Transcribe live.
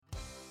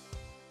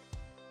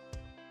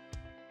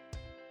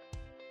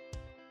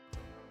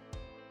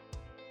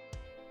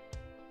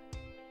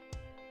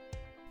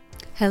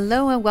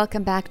Hello and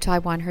welcome back to I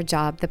Want Her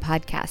Job, the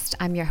podcast.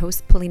 I'm your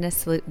host, Polina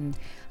Salutin.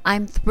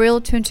 I'm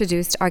thrilled to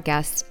introduce our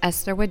guest,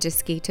 Esther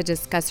Wojcicki, to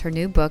discuss her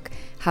new book,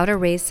 How to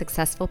Raise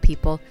Successful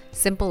People,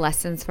 Simple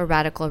Lessons for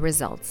Radical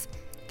Results.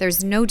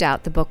 There's no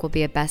doubt the book will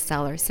be a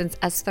bestseller since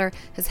Esther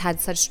has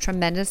had such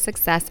tremendous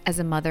success as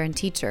a mother and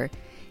teacher.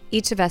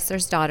 Each of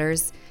Esther's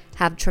daughters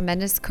have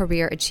tremendous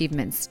career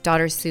achievements.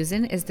 Daughter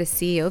Susan is the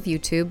CEO of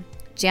YouTube.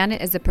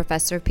 Janet is a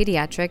professor of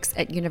pediatrics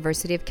at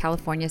University of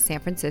California, San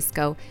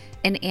Francisco,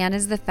 and Anne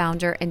is the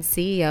founder and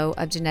CEO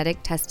of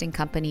genetic testing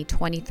company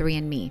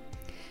 23andMe.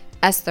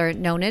 Esther,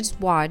 known as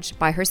Woj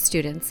by her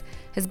students,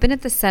 has been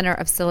at the center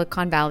of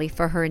Silicon Valley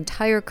for her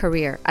entire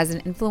career as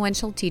an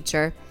influential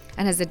teacher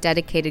and as a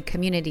dedicated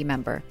community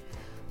member.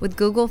 With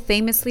Google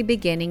famously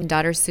beginning in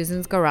daughter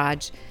Susan's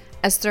garage,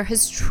 Esther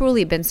has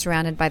truly been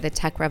surrounded by the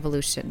tech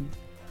revolution.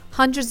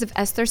 Hundreds of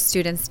Esther's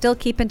students still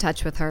keep in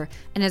touch with her,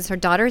 and as her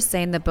daughters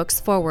say in the book's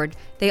foreword,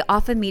 they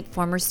often meet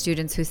former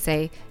students who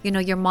say,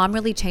 your mom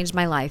really changed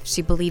my life.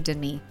 She believed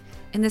in me.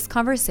 In this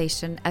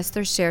conversation,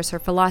 Esther shares her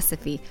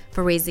philosophy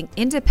for raising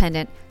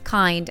independent,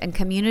 kind, and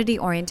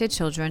community-oriented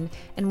children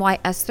and why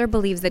Esther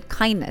believes that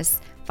kindness,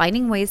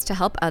 finding ways to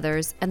help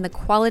others, and the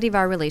quality of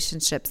our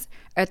relationships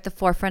are at the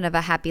forefront of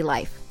a happy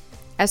life.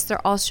 Esther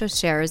also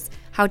shares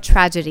how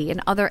tragedy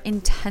and other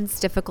intense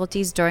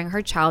difficulties during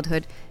her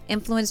childhood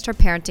influenced her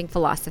parenting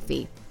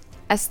philosophy.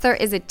 Esther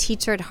is a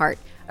teacher at heart,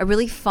 a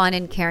really fun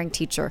and caring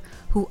teacher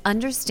who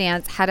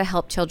understands how to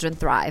help children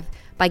thrive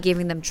by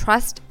giving them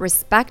trust,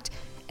 respect,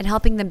 and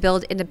helping them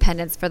build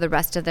independence for the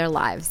rest of their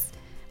lives.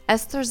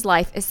 Esther's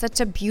life is such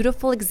a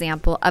beautiful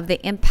example of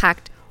the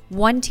impact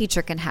one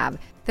teacher can have,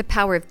 the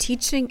power of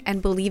teaching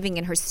and believing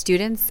in her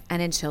students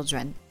and in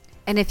children.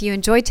 And if you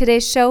enjoyed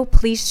today's show,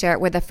 please share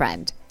it with a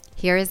friend.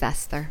 Here is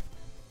Esther.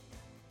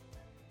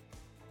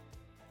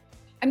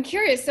 I'm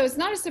curious, so it's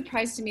not a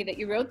surprise to me that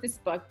you wrote this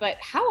book, but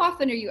how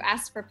often are you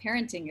asked for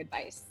parenting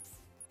advice?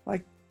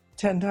 Like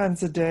 10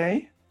 times a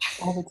day,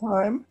 all the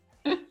time.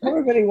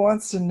 Everybody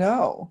wants to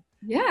know.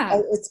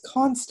 Yeah. It's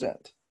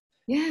constant.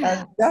 Yeah.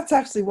 And that's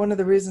actually one of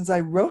the reasons I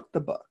wrote the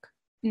book,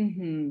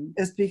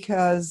 is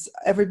because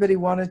everybody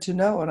wanted to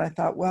know. And I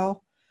thought,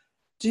 well,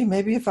 gee,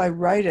 maybe if I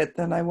write it,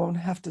 then I won't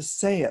have to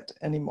say it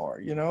anymore.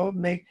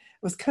 It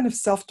was kind of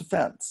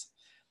self-defense.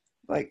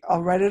 Like,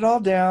 I'll write it all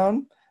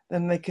down,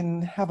 then they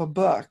can have a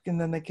book, and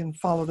then they can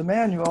follow the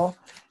manual,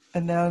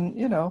 and then,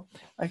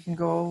 I can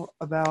go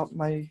about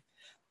my,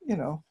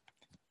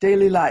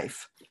 daily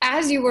life.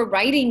 As you were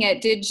writing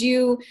it, did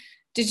you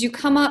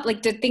come up,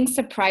 did things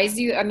surprise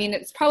you? I mean,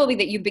 it's probably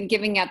that you've been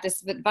giving out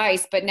this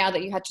advice, but now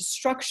that you had to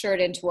structure it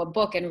into a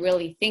book and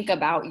really think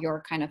about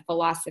your kind of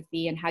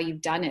philosophy and how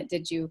you've done it,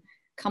 did you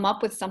come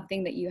up with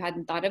something that you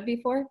hadn't thought of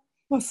before?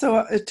 Well, so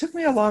it took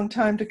me a long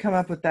time to come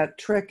up with that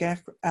TRIC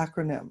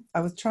acronym.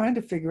 I was trying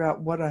to figure out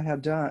what I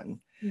had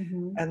done.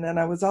 And then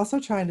I was also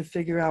trying to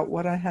figure out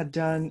what I had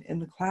done in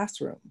the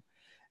classroom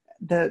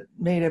that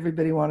made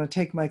everybody want to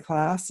take my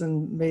class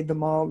and made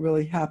them all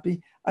really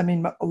happy. I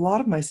mean, a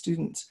lot of my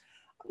students,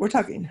 we're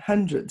talking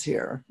hundreds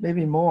here,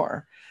 maybe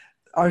more,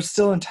 are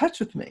still in touch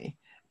with me.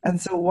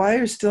 And so why are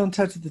you still in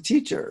touch with the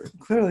teacher?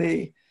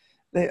 Clearly,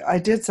 I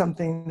did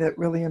something that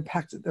really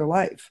impacted their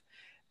life.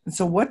 And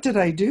so what did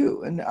I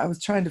do? And I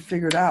was trying to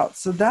figure it out.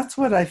 So that's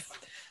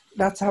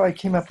how I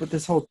came up with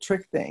this whole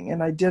TRIC thing.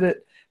 And I did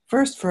it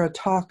first for a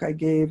talk I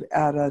gave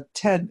at a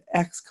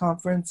TEDx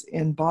conference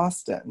in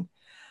Boston.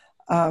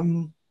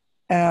 And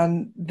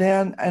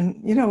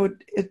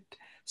it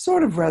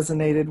sort of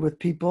resonated with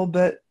people,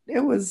 but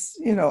it was,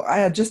 I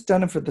had just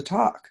done it for the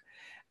talk.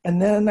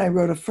 And then I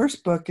wrote a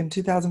first book in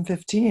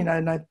 2015,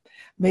 and I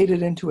made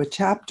it into a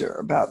chapter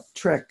about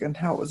TRIC and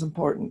how it was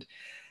important.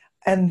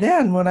 And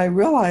then when I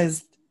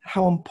realized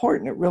how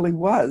important it really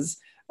was,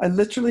 I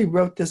literally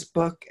wrote this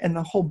book, and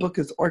the whole book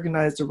is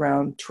organized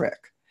around TRIC.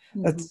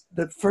 That's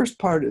the first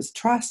part is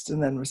trust,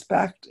 and then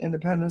respect,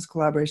 independence,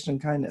 collaboration,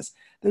 and kindness.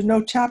 There's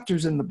no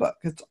chapters in the book.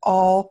 It's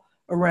all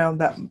around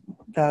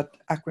that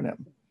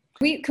acronym.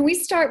 Can we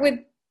start with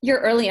your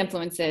early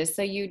influences?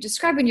 So you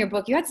describe in your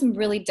book, you had some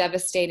really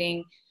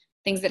devastating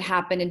things that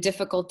happened and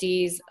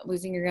difficulties,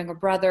 losing your younger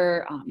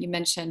brother. You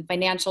mentioned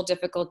financial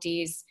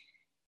difficulties.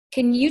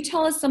 Can you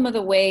tell us some of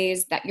the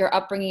ways that your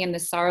upbringing and the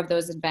sorrow of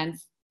those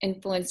events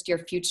influenced your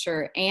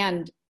future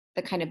and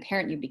the kind of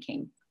parent you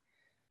became?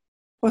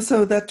 Well,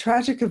 so that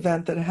tragic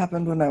event that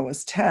happened when I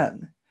was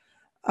 10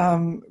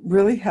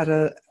 really had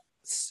a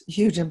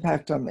huge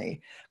impact on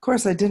me. Of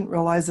course, I didn't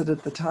realize it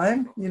at the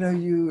time.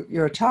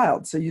 You're a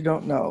child, so you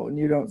don't know, and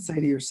you don't say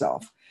to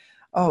yourself,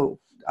 oh,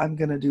 I'm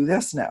going to do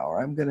this now,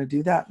 or I'm going to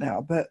do that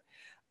now. But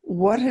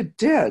what it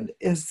did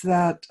is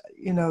that,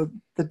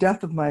 the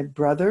death of my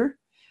brother,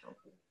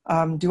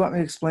 do you want me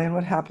to explain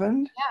what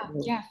happened?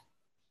 Yeah.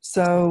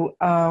 So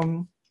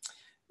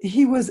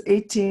he was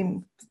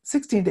 16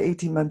 to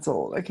 18 months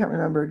old. I can't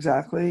remember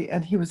exactly.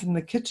 And he was in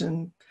the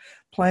kitchen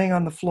playing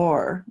on the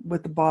floor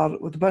with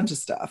with a bunch of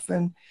stuff,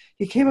 and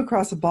he came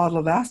across a bottle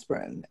of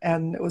aspirin,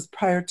 and it was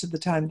prior to the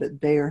time that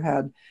Bayer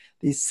had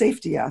these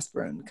safety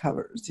aspirin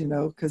covers,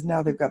 because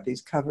now they've got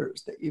these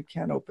covers that you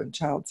can't open,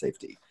 child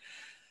safety.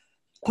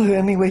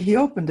 Anyway, he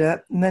opened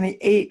it, and then he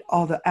ate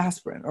all the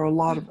aspirin, or a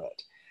lot of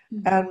it.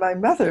 And my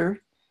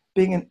mother,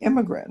 being an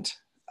immigrant,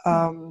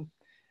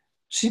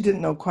 she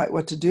didn't know quite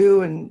what to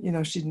do,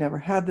 and she'd never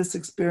had this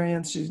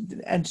experience,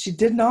 and she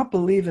did not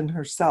believe in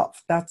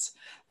herself. That's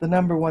the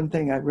number one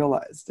thing I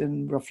realized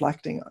in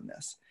reflecting on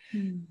this.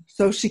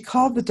 So she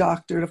called the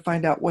doctor to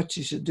find out what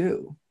she should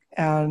do,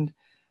 and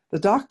the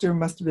doctor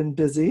must have been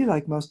busy,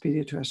 like most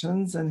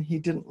pediatricians, and he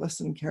didn't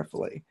listen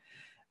carefully.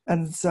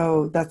 And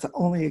so that's the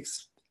only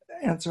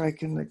answer I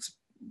can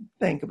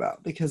think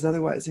about, because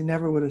otherwise he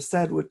never would have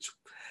said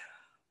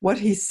what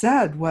he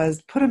said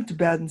was, put him to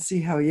bed and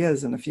see how he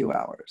is in a few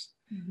hours.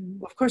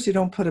 Well, of course, you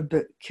don't put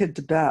a kid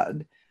to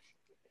bed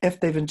if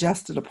they've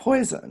ingested a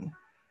poison.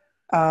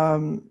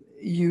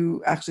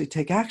 You actually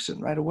take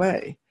action right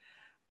away.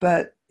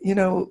 But,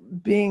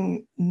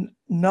 being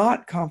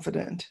not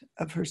confident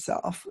of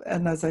herself,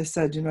 and as I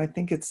said, I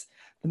think it's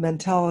the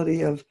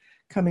mentality of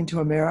coming to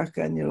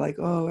America, and you're like,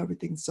 oh,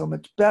 everything's so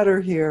much better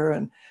here,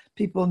 and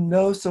people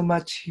know so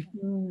much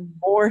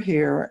more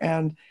here.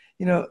 And,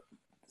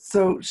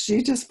 so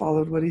she just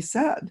followed what he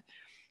said.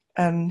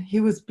 And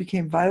he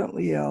became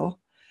violently ill.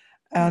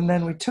 And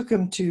then we took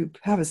him to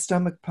have a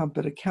stomach pump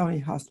at a county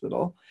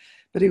hospital,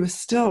 but he was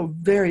still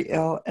very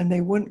ill, and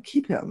they wouldn't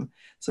keep him.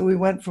 So we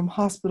went from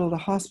hospital to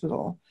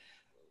hospital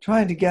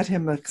trying to get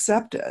him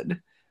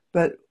accepted,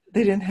 but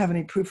they didn't have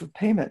any proof of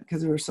payment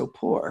because we were so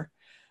poor.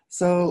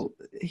 So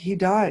he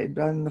died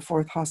in the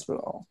fourth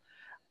hospital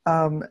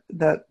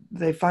that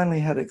they finally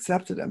had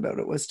accepted him, but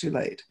it was too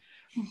late.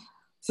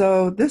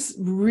 So this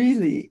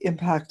really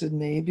impacted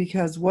me,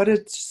 because what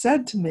it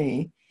said to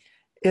me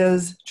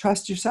is,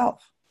 trust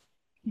yourself.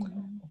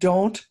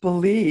 Don't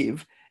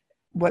believe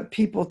what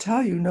people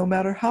tell you, no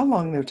matter how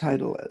long their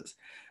title is,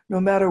 no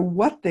matter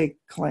what they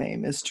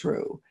claim is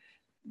true.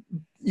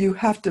 You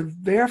have to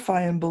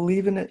verify and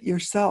believe in it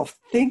yourself.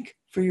 Think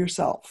for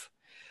yourself.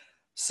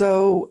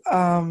 So,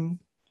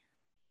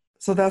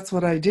 so that's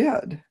what I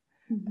did.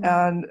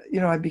 And,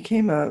 I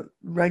became a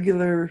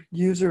regular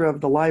user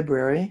of the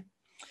library.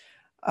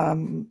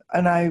 And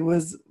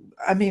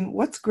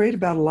what's great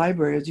about a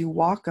library is you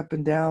walk up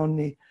and down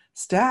the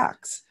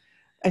stacks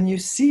and you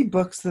see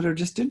books that are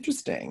just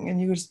interesting,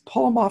 and you just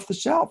pull them off the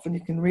shelf and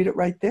you can read it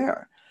right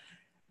there.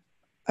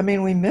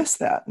 We miss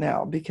that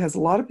now, because a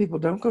lot of people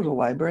don't go to the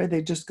library.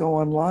 They just go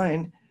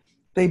online.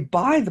 They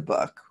buy the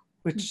book,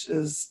 which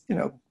is,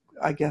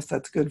 I guess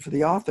that's good for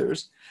the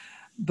authors.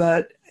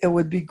 But it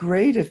would be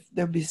great if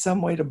there'd be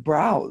some way to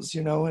browse,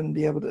 and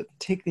be able to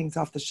take things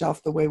off the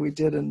shelf the way we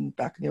did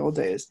back in the old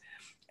days.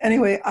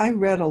 Anyway, I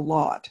read a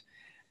lot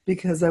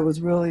because I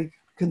was really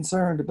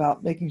concerned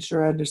about making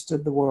sure I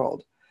understood the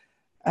world.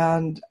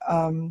 And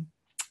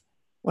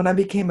when I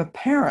became a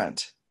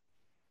parent,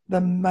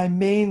 my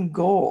main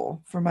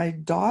goal for my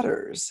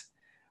daughters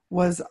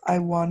was I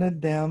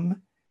wanted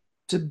them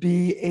to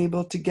be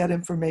able to get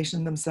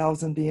information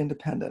themselves and be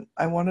independent.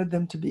 I wanted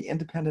them to be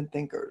independent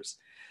thinkers,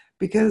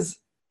 because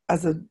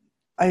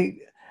I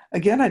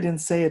didn't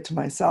say it to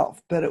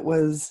myself, but it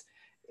was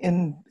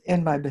in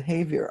my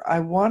behavior. I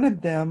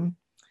wanted them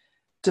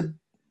to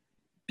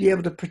be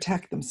able to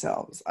protect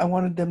themselves. I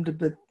wanted them to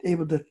be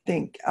able to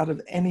think out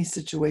of any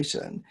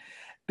situation,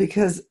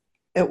 because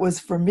it was,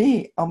 for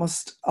me,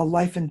 almost a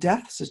life and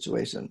death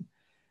situation.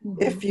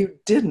 If you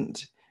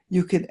didn't,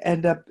 you could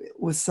end up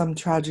with some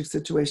tragic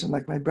situation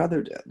like my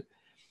brother did.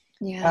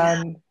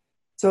 Yeah. And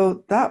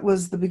so that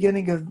was the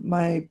beginning of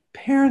my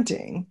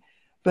parenting.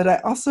 But I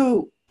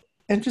also,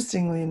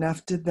 interestingly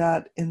enough, did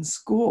that in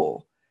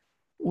school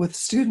with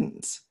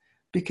students,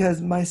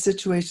 because my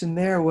situation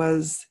there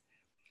was,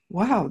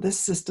 wow, this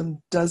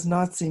system does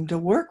not seem to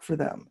work for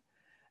them.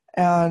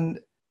 And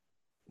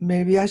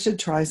maybe I should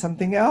try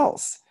something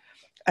else.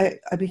 I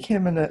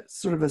became an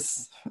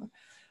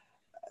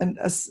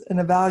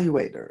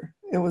evaluator.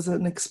 It was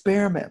an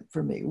experiment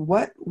for me.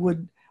 What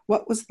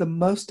was the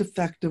most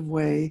effective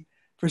way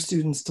for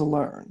students to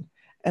learn?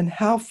 And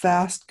how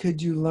fast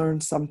could you learn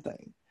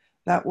something?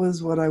 That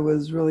was what I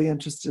was really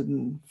interested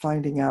in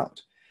finding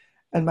out.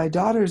 And my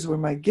daughters were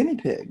my guinea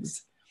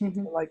pigs.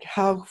 Like,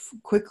 how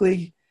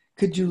quickly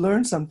could you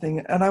learn something?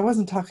 And I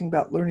wasn't talking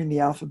about learning the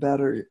alphabet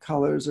or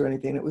colors or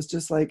anything. It was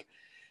just like,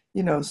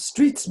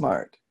 street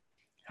smart.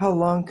 How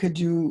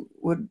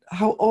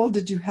old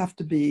did you have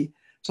to be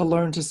to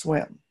learn to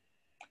swim?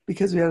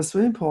 Because we had a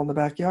swimming pool in the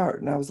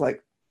backyard. And I was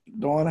like,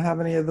 don't want to have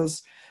any of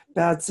those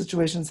bad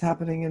situations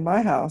happening in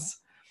my house.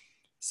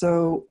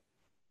 So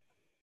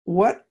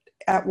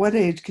at what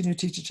age can you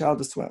teach a child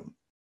to swim?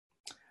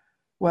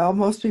 Well,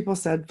 most people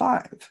said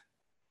 5.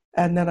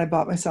 And then I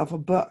bought myself a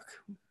book,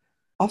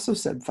 also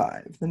said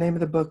 5. The name of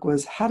the book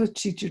was How to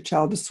Teach Your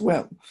Child to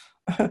Swim.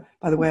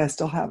 By the way, I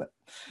still have it.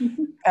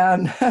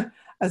 And I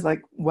was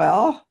like,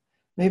 well,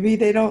 maybe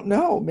they don't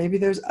know. Maybe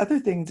there's other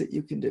things that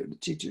you can do to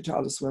teach your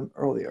child to swim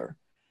earlier.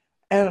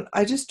 And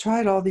I just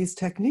tried all these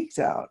techniques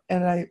out.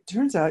 And it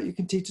turns out you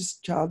can teach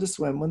a child to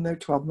swim when they're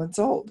 12 months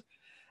old.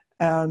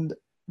 And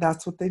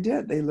that's what they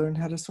did. They learned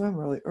how to swim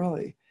really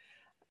early.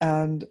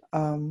 And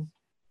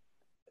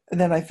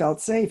then I felt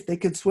safe. They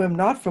could swim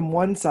not from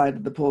one side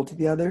of the pool to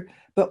the other,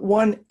 but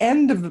one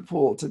end of the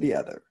pool to the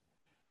other.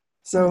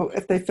 So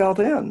if they fell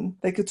in,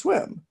 they could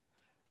swim.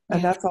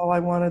 And that's all I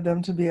wanted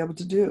them to be able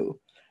to do.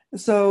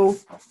 So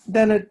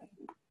then it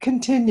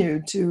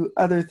continued to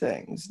other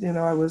things.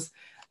 I was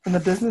in the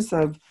business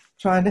of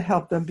trying to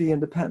help them be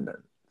independent.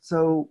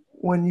 So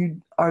when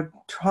you are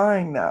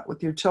trying that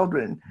with your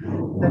children,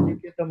 then you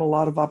give them a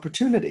lot of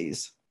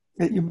opportunities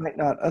that you might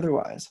not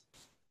otherwise.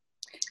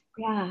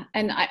 Yeah.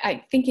 And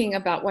I thinking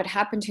about what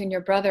happened to you and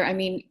your brother, I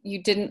mean,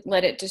 you didn't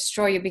let it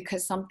destroy you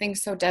because something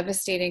so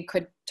devastating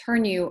could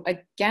turn you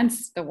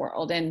against the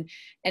world. And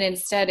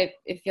instead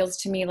it feels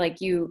to me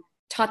like you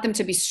taught them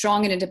to be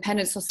strong and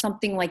independent. So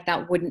something like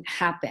that wouldn't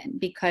happen,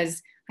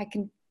 because I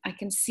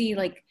can see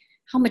like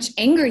how much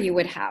anger you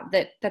would have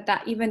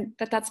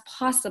that's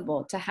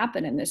possible to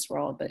happen in this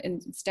world. But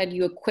instead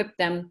you equip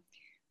them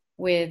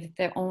with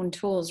their own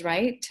tools,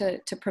 right?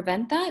 To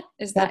prevent that?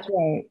 That's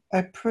right.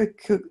 I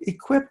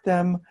equip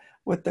them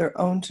with their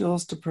own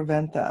tools to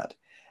prevent that.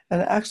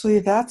 And actually,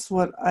 that's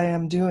what I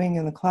am doing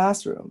in the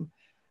classroom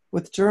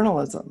with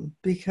journalism,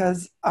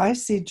 because I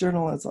see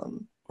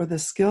journalism, or the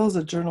skills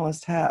a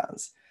journalist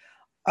has,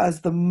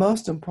 as the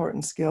most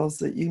important skills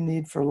that you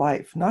need for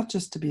life, not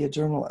just to be a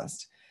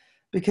journalist,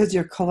 because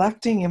you're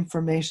collecting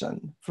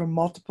information from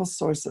multiple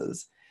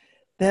sources.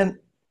 Then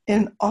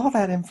in all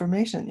that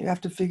information, you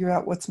have to figure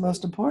out what's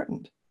most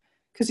important,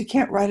 because you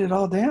can't write it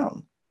all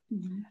down.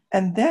 Mm-hmm.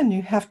 And then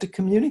you have to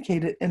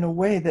communicate it in a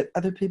way that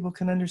other people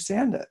can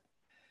understand it.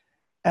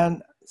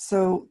 And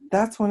so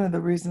that's one of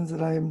the reasons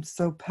that I am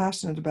so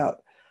passionate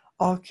about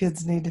all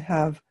kids need to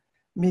have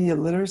media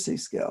literacy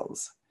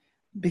skills,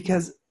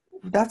 because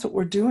that's what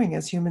we're doing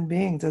as human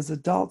beings, as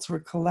adults. We're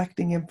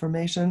collecting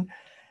information,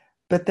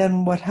 but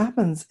then what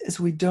happens is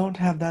we don't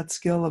have that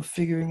skill of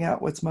figuring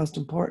out what's most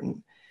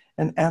important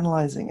and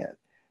analyzing it.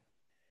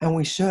 And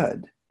we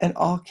should, and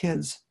all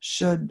kids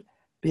should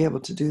be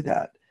able to do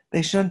that.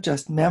 They shouldn't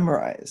just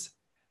memorize.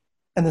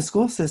 And the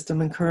school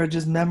system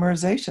encourages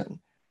memorization.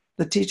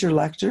 The teacher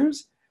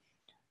lectures,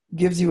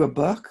 gives you a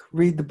book,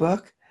 read the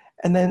book,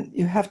 and then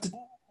you have to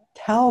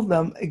tell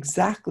them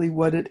exactly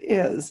what it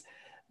is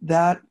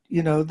that,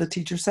 the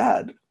teacher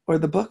said or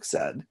the book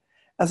said.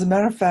 As a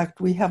matter of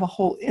fact, we have a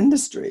whole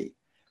industry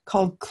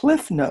called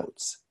Cliff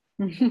Notes.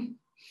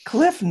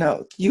 Cliff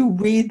Notes. You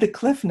read the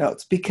Cliff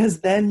Notes,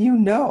 because then you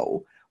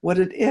know what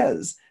it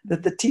is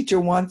that the teacher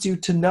wants you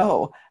to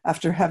know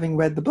after having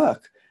read the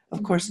book.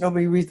 Of course,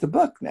 nobody reads the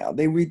book now.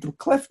 They read the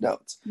Cliff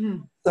Notes.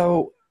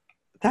 So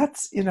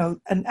that's,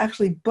 and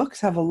actually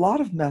books have a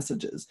lot of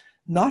messages,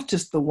 not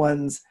just the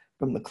ones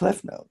from the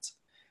Cliff Notes.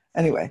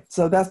 Anyway,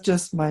 so that's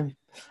just my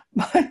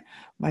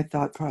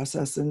thought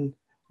process and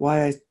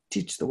why I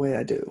teach the way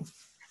I do.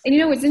 And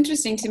what's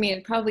interesting to me,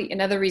 and probably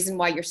another reason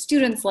why your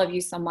students love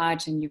you so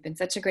much and you've been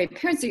such a great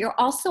parent, so you're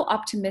also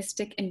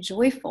optimistic and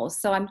joyful.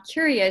 So I'm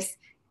curious,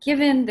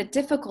 given the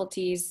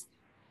difficulties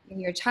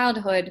in your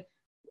childhood,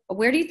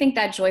 where do you think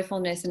that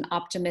joyfulness and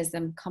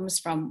optimism comes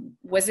from?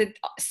 Was it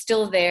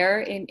still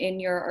there in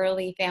your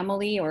early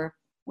family, or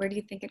where do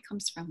you think it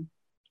comes from?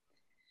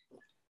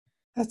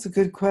 That's a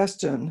good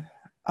question.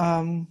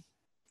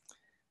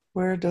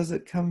 Where does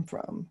it come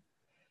from?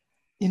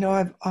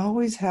 I've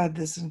always had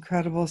this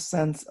incredible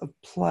sense of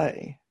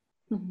play.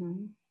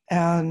 Mm-hmm.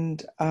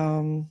 And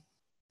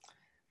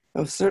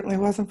it certainly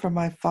wasn't from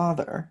my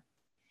father.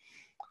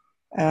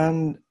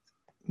 And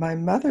my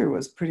mother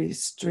was pretty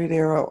straight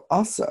arrow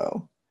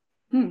also.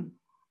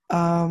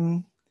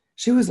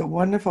 She was a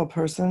wonderful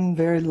person,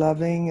 very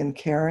loving and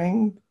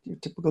caring, your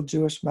typical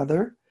Jewish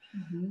mother.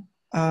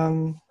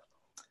 Mm-hmm.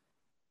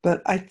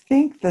 But I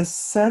think the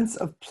sense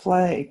of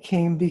play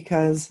came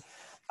because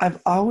I've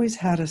always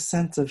had a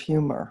sense of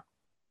humor.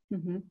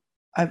 Mm-hmm.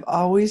 I've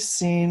always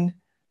seen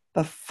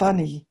the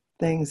funny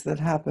things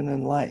that happen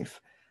in life.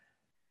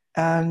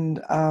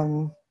 And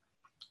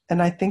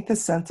I think the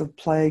sense of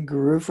play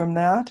grew from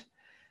that,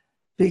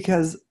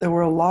 because there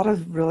were a lot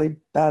of really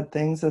bad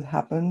things that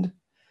happened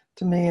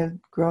to me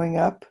growing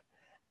up.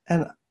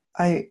 And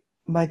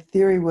my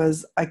theory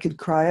was I could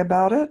cry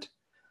about it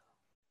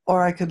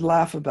or I could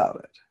laugh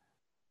about it.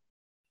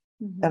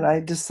 Mm-hmm. And I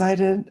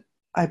decided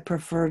I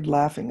preferred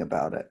laughing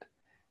about it.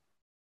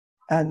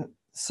 And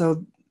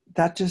so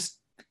that just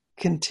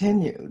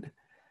continued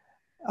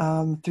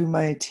through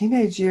my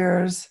teenage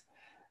years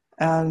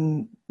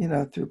and,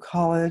 through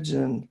college.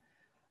 And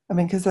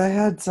because I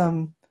had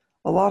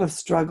a lot of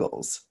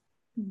struggles.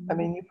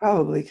 Mm-hmm. You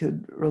probably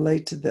could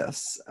relate to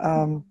this.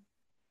 In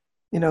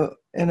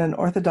an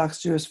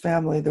Orthodox Jewish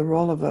family, the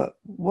role of a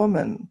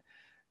woman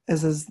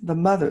is as the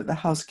mother, the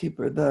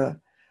housekeeper, the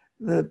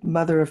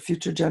mother of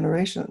future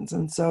generations.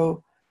 And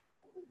so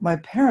my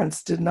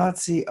parents did not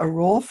see a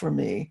role for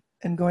me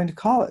in going to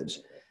college.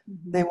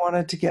 Mm-hmm. They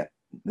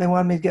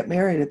wanted me to get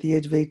married at the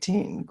age of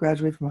 18,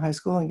 graduate from high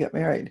school and get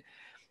married.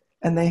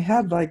 And they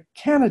had like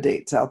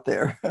candidates out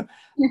there,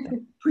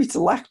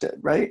 pre-selected,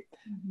 right?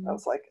 Mm-hmm. I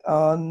was like,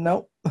 oh,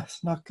 nope,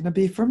 it's not going to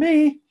be for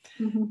me.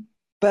 Mm-hmm.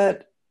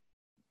 But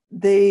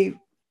they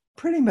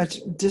pretty much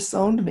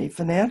disowned me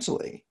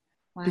financially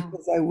Wow.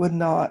 because I would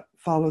not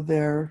follow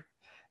their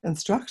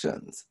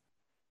instructions.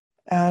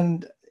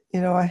 And,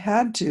 I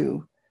had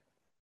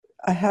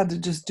to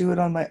just do it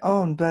on my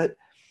own. But,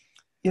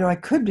 I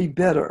could be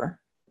bitter,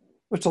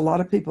 which a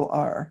lot of people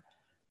are.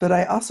 But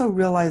I also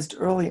realized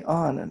early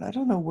on, and I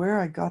don't know where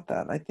I got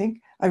that. I think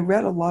I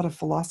read a lot of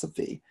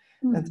philosophy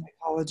and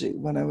psychology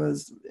when I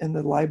was in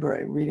the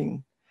library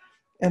reading.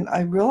 And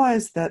I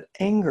realized that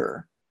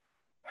anger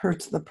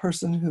hurts the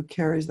person who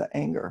carries the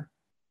anger.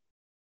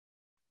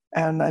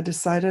 And I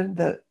decided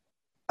that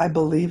I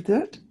believed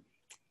it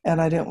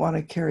and I didn't want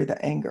to carry the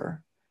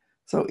anger.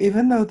 So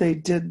even though they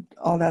did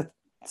all that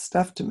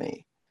stuff to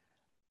me,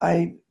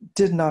 I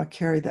did not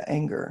carry the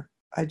anger.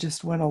 I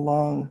just went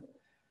along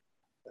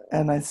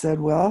and I said,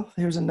 well,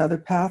 here's another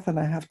path and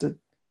I have to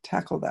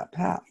tackle that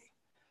path.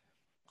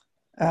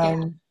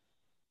 Yeah.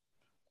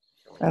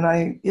 And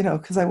I,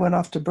 because I went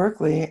off to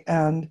Berkeley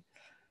and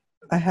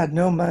I had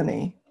no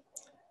money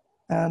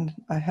and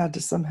I had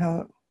to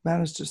somehow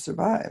manage to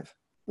survive.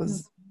 It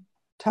was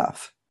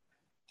tough,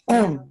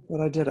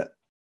 but I did it.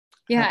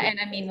 Yeah, and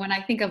I mean, when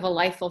I think of a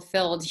life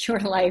fulfilled, your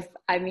life,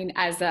 I mean,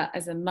 as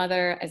a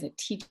mother, as a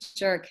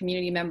teacher, a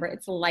community member,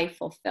 it's a life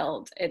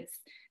fulfilled. It's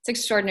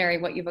extraordinary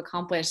what you've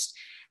accomplished.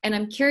 And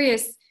I'm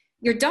curious,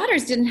 your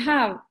daughters didn't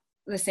have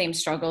the same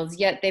struggles,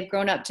 yet they've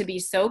grown up to be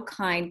so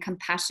kind,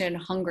 compassionate,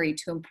 and hungry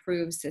to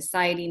improve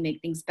society,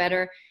 make things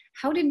better.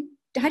 How do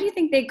you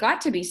think they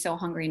got to be so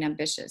hungry and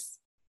ambitious?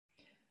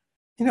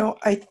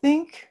 I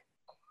think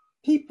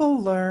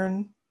people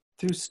learn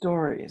through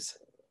stories.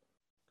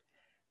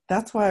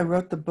 That's why I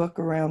wrote the book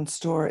around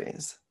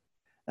stories.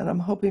 And I'm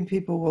hoping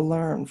people will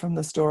learn from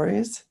the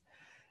stories.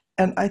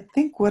 And I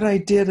think what I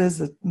did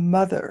as a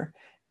mother,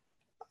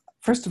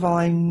 first of all,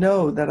 I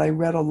know that I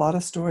read a lot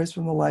of stories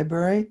from the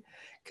library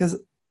because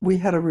we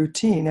had a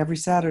routine. Every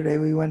Saturday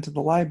we went to the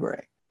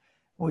library.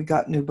 We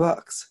got new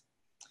books.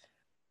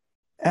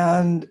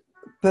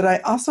 But I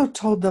also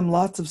told them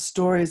lots of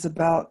stories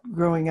about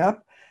growing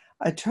up.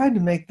 I tried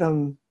to make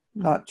them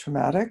not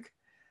traumatic.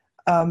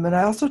 And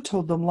I also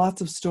told them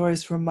lots of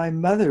stories from my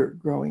mother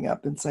growing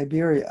up in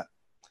Siberia.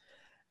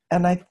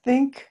 And I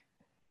think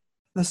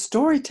the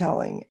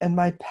storytelling and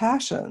my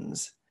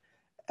passions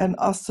and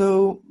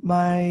also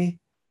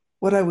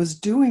what I was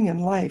doing in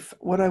life,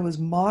 what I was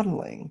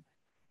modeling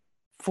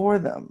for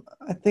them,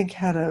 I think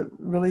had a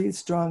really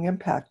strong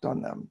impact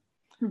on them.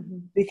 Mm-hmm.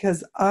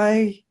 Because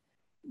I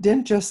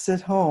didn't just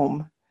sit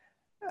home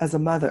as a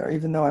mother,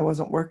 even though I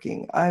wasn't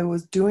working. I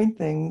was doing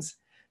things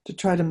to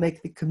try to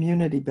make the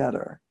community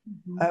better.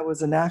 Mm-hmm. I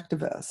was an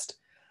activist.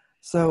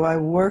 So I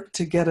worked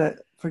to get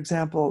for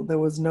example, there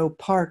was no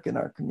park in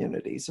our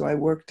community. So I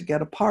worked to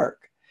get a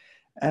park.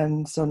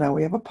 And so now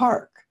we have a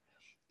park.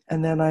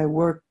 And then I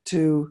worked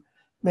to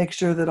make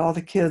sure that all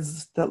the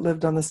kids that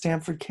lived on the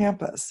Stanford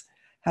campus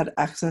had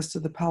access to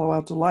the Palo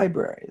Alto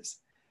libraries.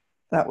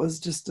 That was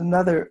just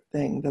another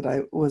thing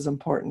that was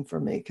important for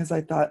me because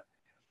I thought,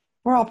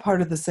 we're all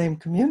part of the same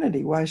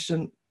community. Why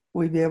shouldn't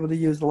we be able to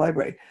use the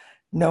library,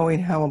 knowing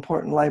how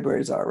important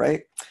libraries are,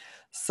 right?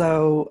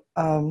 So,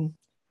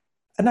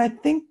 and I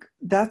think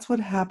that's what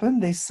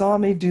happened. They saw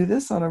me do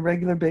this on a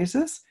regular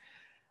basis.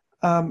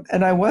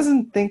 And I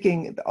wasn't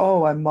thinking,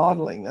 oh, I'm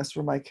modeling this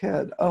for my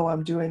kid. Oh,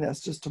 I'm doing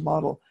this just to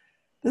model.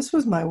 This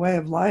was my way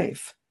of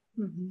life.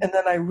 Mm-hmm. And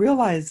then I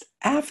realized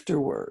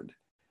afterward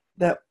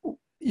that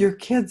your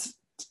kids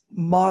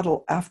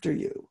model after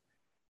you.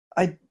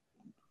 I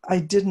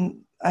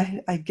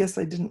guess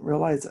I didn't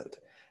realize it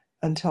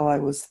until I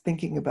was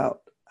thinking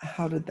about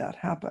how did that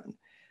happen.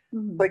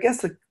 Mm-hmm. So I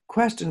guess the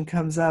question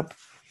comes up,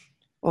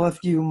 well, if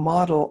you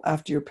model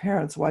after your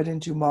parents, why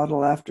didn't you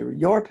model after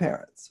your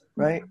parents,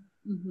 right?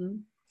 Mm-hmm.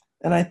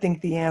 And I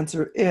think the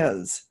answer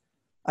is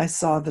I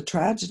saw the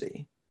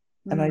tragedy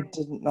mm-hmm. and I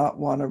did not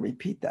want to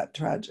repeat that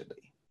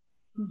tragedy.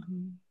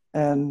 Mm-hmm.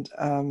 And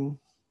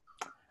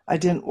I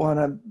didn't want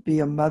to be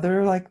a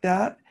mother like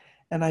that.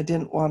 And I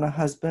didn't want a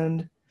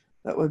husband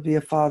that would be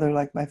a father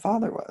like my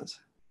father was.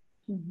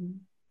 Mm-hmm.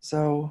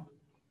 So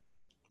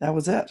that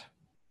was it.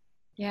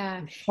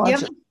 Yeah.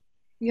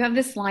 You have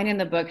this line in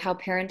the book, how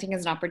parenting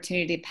is an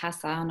opportunity to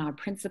pass on our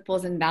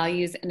principles and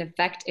values and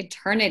affect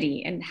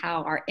eternity and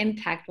how our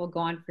impact will go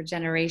on for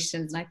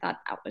generations. And I thought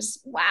that was,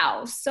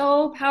 wow,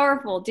 so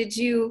powerful.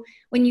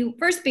 When you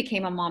first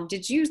became a mom,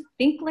 did you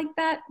think like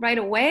that right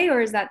away?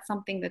 Or is that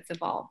something that's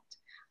evolved?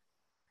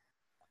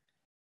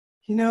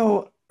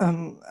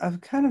 I'm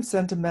kind of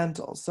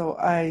sentimental. So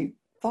I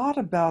thought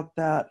about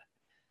that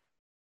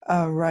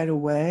right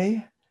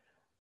away.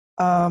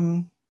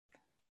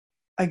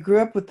 I grew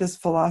up with this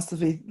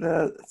philosophy,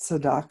 the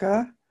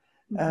tzedakah,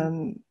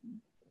 mm-hmm.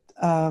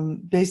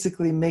 and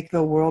basically make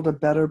the world a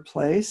better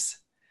place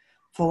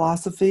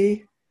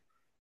philosophy.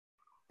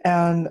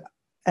 And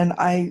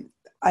I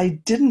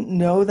didn't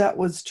know that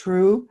was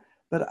true,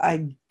 but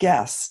I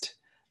guessed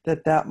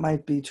that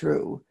might be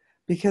true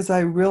because I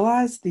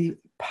realized the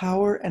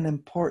power and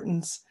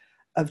importance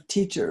of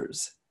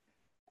teachers,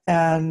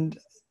 and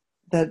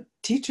that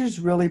teachers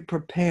really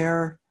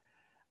prepare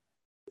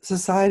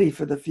society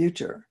for the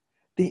future.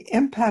 The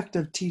impact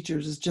of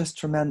teachers is just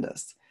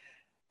tremendous.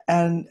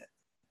 And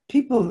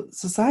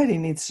society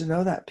needs to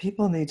know that.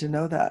 People need to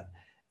know that.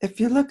 If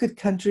you look at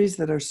countries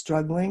that are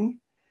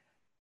struggling,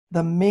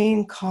 the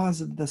main cause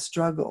of the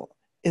struggle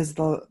is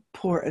the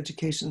poor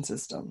education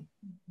system.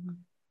 Mm-hmm.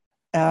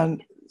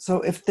 And so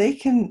if they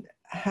can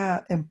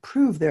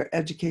improve their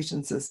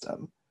education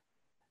system,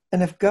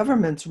 and if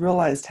governments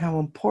realized how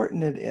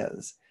important it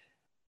is,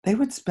 they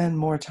would spend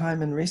more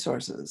time and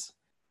resources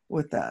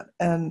with that.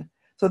 And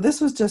so this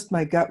was just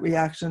my gut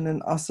reaction,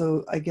 and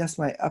also, I guess,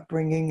 my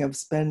upbringing of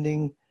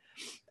spending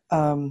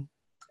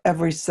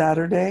every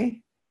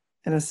Saturday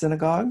in a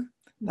synagogue.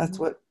 Mm-hmm. That's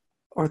what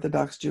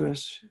Orthodox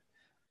Jewish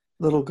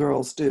little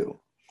girls do.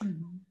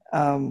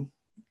 Mm-hmm.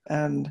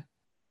 And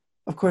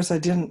of course, I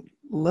didn't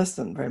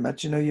listen very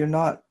much. You're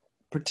not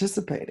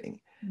participating,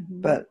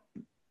 mm-hmm. but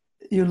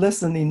you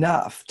listen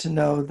enough to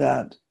know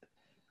that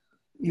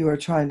you are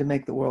trying to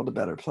make the world a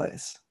better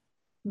place.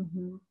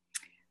 Mm-hmm.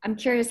 I'm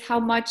curious,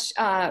 how much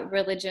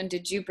religion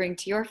did you bring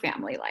to your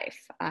family life?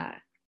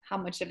 How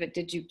much of it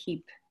did you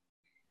keep?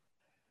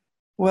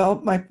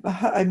 Well,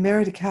 I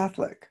married a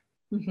Catholic.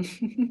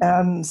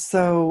 And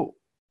so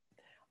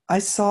I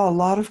saw a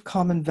lot of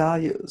common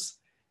values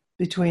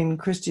between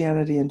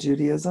Christianity and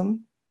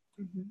Judaism.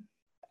 Mm-hmm.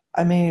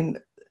 I mean,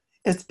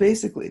 it's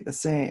basically the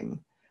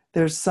same.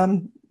 There's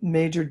some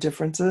major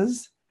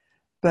differences,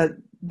 but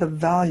the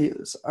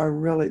values are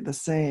really the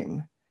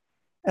same.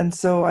 And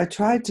so I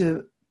tried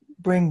to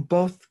bring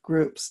both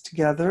groups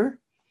together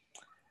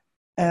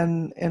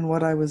and in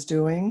what I was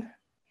doing.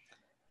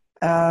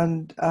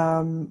 And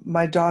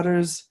my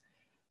daughters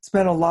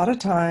spent a lot of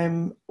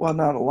time, well,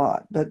 not a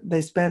lot, but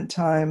they spent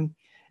time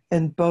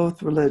in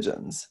both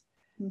religions.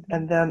 Mm-hmm.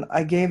 And then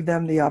I gave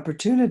them the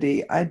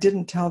opportunity. I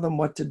didn't tell them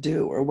what to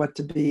do or what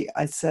to be.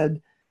 I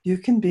said, you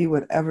can be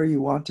whatever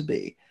you want to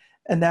be.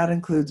 And that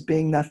includes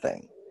being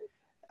nothing.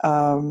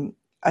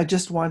 I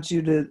just want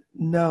you to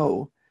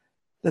know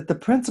that the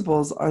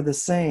principles are the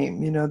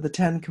same. The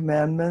 10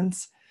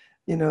 Commandments,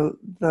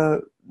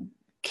 the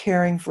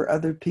caring for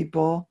other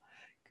people,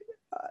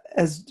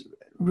 as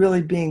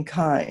really being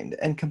kind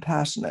and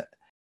compassionate.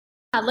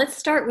 Let's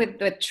start with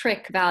the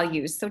trick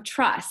values. So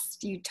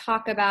trust, you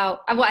talk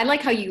about, well, I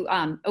like how you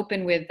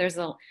open with, there's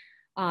not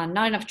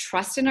enough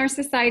trust in our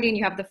society, and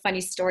you have the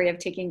funny story of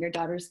taking your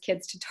daughter's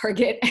kids to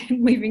Target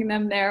and leaving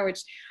them there,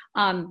 which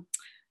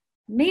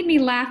made me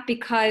laugh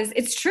because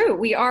it's true.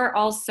 We are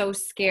all so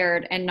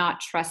scared and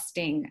not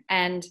trusting.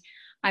 And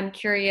I'm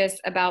curious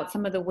about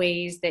some of the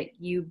ways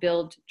that you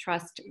build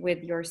trust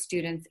with your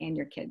students and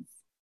your kids.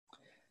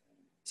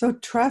 So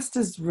trust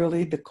is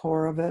really the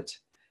core of it,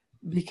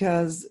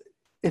 because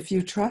if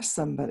you trust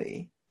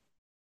somebody,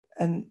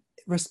 and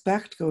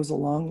respect goes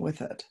along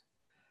with it.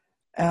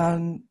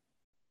 And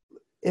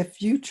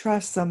if you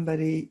trust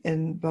somebody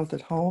in both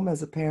at home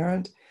as a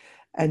parent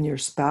and your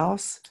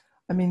spouse,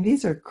 I mean,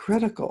 these are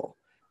critical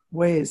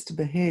ways to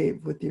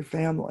behave with your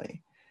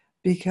family,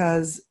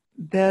 because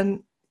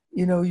then,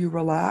 you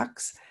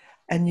relax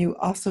and you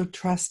also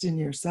trust in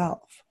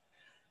yourself.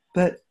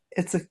 But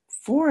it's a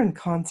foreign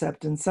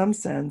concept in some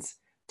sense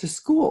to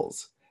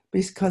schools,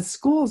 because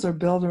schools are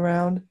built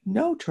around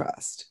no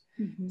trust.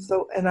 Mm-hmm.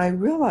 So, and I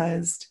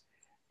realized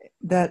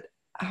that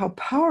how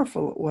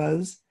powerful it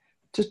was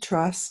to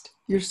trust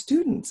your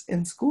students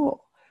in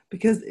school,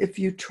 because if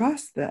you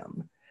trust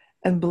them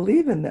and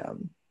believe in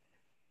them,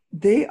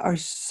 they are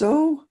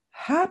so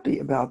happy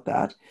about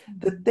that,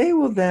 that they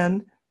will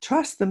then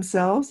trust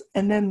themselves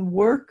and then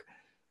work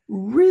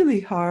really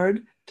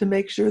hard to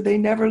make sure they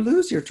never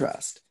lose your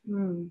trust.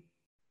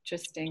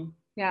 Interesting.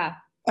 Yeah.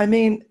 I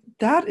mean,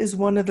 that is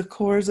one of the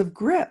cores of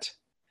grit.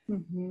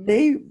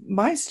 Mm-hmm.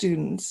 My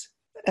students,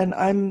 and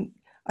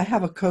I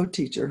have a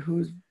co-teacher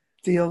who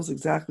feels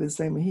exactly the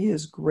same. He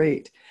is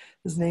great.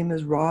 His name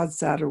is Rod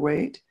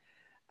Satterwhite.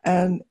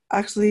 And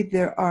actually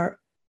there are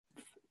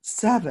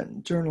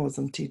 7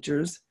 journalism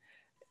teachers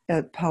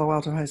at Palo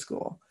Alto High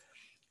School.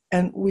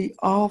 And we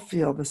all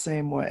feel the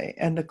same way.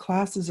 And the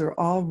classes are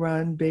all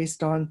run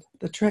based on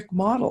the trick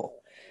model.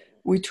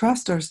 We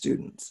trust our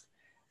students.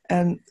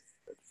 And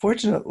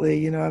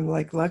fortunately, I'm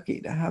lucky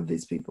to have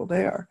these people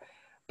there.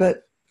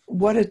 But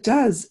what it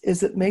does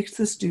is it makes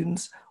the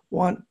students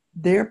want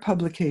their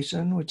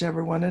publication,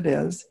 whichever one it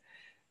is,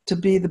 to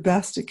be the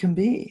best it can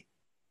be.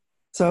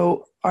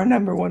 So our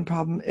number one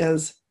problem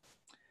is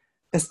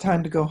it's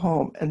time to go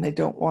home, and they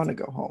don't want to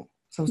go home.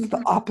 So it's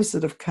the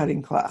opposite of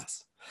cutting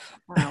class.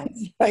 Wow.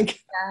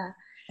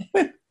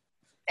 Yeah.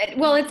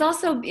 Well, it's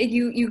also,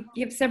 you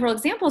give several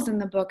examples in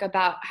the book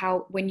about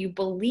how when you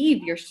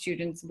believe your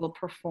students will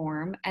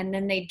perform, and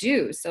then they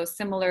do. So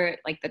similar,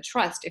 like the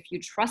trust, if you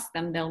trust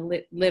them, they'll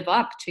live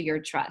up to your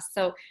trust.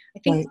 So I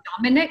think right.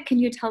 Dominic, can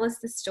you tell us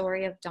the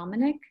story of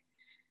Dominic?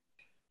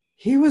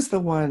 He was the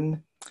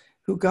one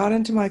who got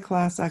into my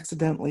class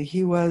accidentally.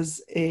 He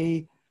was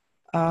a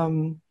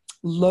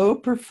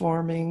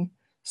low-performing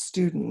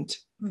student,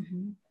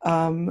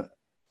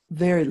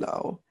 very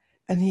low.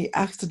 And he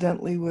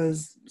accidentally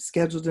was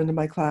scheduled into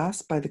my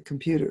class by the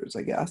computers,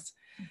 I guess.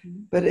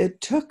 But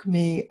it took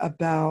me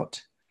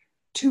about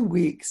 2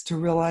 weeks to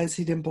realize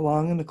he didn't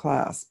belong in the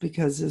class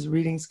because his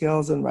reading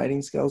skills and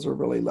writing skills were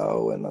really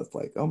low. And I was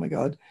like, oh my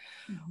God,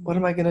 what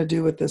am I going to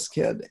do with this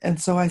kid? And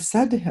so I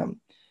said to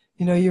him,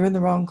 you know, you're in the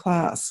wrong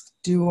class.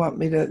 Do you want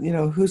me to, you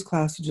know, whose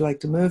class would you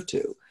like to move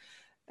to?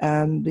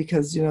 And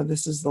because, you know,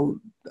 this is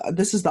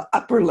the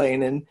upper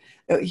lane, and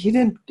he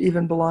didn't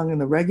even belong in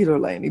the regular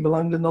lane. He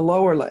belonged in the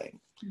lower lane.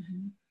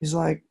 He's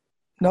like,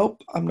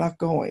 nope, I'm not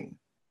going.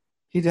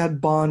 He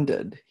had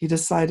bonded. He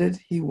decided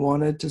he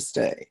wanted to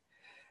stay.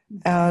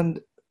 And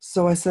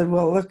so I said,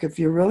 well, look, if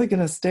you're really going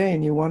to stay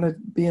and you want to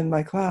be in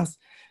my class,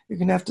 you're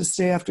going to have to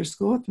stay after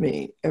school with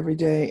me every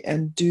day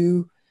and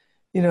do,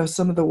 you know,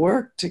 some of the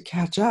work to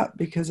catch up,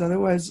 because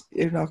otherwise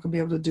you're not going to be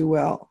able to do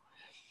well.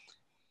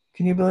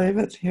 Can you believe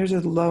it? Here's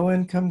a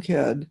low-income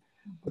kid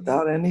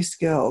without any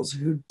skills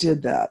who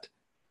did that.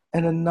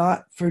 And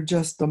not for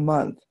just a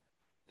month,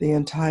 the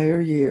entire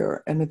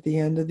year. And at the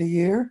end of the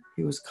year,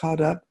 he was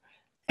caught up.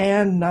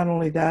 And not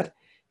only that,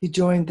 he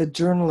joined the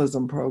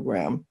journalism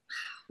program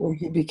where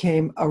he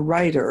became a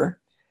writer.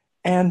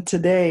 And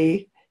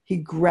today he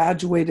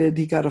graduated,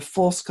 he got a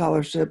full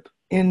scholarship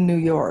in New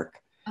York.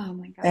 Oh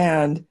my God.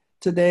 And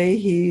today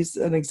he's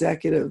an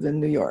executive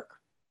in New York.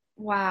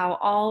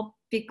 Wow.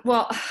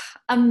 Well,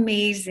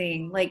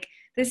 amazing. Like,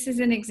 this is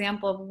an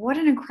example of what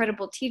an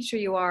incredible teacher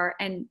you are.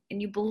 And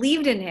you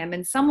believed in him,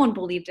 and someone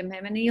believed in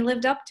him, and he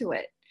lived up to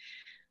it.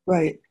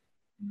 Right.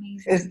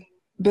 Amazing.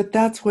 But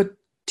that's what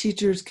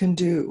teachers can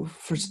do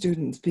for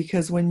students,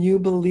 because when you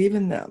believe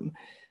in them,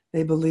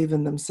 they believe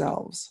in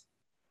themselves,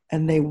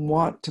 and they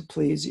want to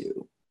please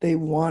you. They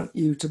want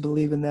you to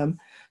believe in them.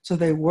 So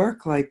they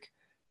work like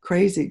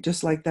crazy,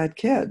 just like that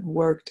kid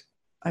worked.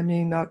 I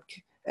mean, not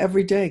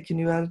every day. Can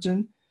you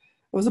imagine?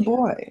 It was a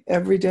boy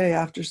every day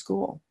after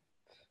school.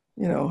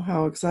 You know,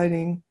 how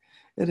exciting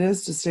it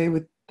is to stay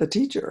with the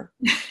teacher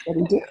that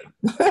he did.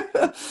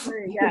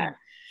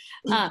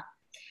 Yeah.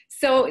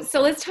 So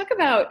let's talk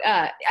about,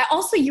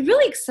 also, you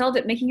really excelled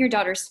at making your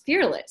daughters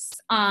fearless.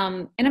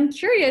 And I'm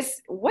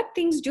curious, what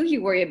things do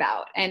you worry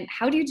about, and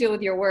how do you deal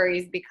with your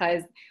worries?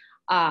 Because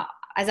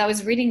as I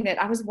was reading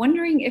that, I was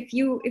wondering if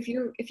you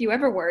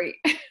ever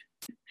worry.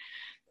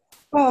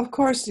 Well, of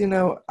course, you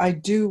know, I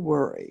do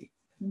worry,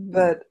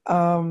 but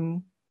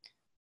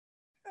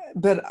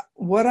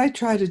what I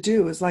try to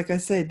do is, like I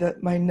say,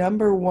 that my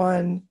number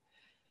one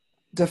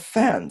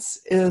defense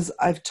is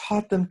I've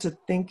taught them to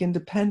think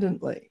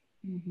independently.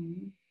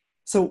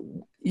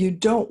 So you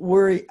don't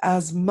worry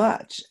as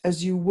much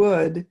as you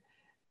would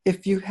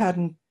if you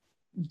hadn't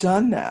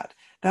done that.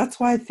 That's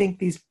why I think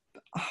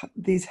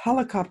these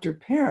helicopter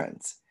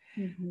parents,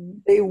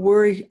 they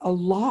worry a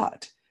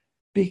lot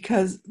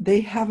because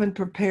they haven't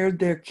prepared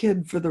their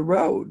kid for the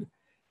road.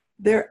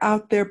 They're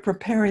out there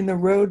preparing the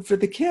road for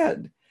the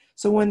kid.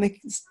 So when the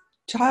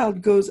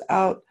child goes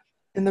out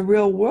in the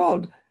real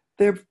world,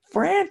 they're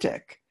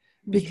frantic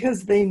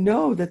because they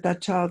know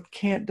that child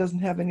doesn't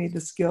have any of the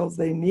skills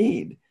they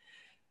need,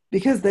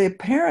 because their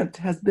parent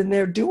has been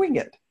there doing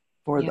it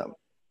for them.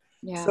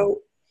 Yeah.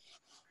 So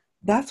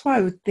that's why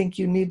I would think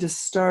you need to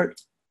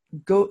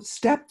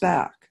step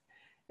back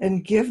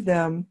and give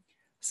them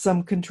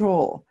some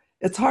control.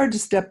 It's hard to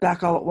step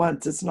back all at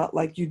once. It's not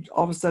like you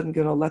all of a sudden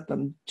going to let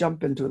them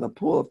jump into the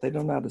pool if they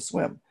don't know how to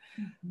swim.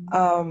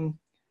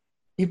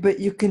 But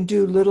you can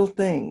do little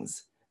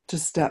things to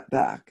step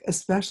back,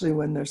 especially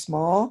when they're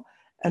small.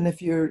 And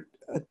if you're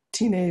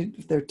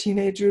if they're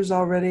teenagers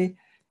already,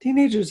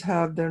 teenagers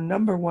have their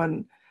number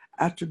one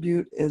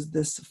attribute is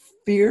this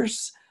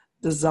fierce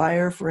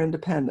desire for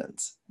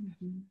independence.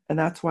 And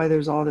that's why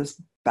there's all this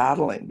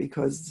battling,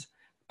 because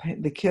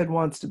the kid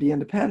wants to be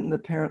independent, the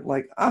parent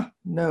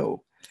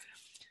no.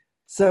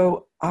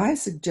 So I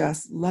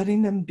suggest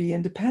letting them be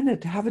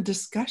independent, to have a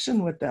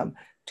discussion with them,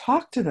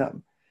 talk to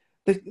them.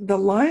 The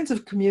lines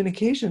of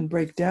communication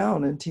break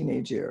down in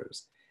teenage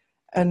years.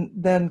 And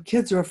then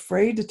kids are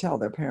afraid to tell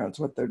their parents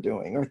what they're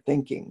doing or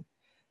thinking.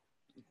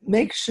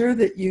 Make sure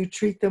that you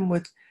treat them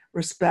with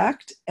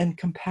respect and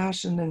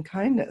compassion and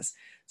kindness.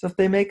 So if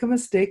they make a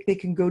mistake, they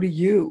can go to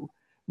you,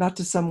 not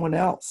to someone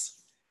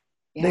else.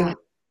 Yeah.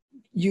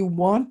 You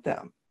want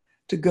them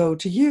to go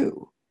to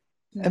you.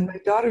 And my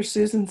daughter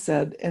Susan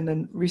said in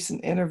a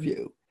recent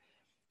interview,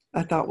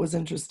 I thought was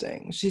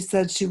interesting. She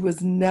said she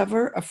was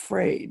never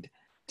afraid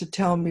to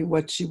tell me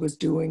what she was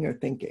doing or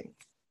thinking.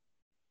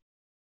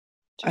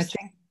 I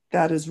think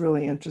that is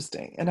really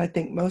interesting. And I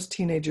think most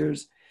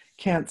teenagers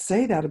can't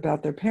say that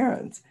about their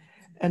parents.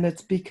 And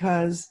it's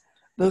because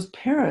those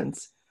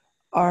parents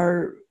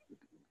are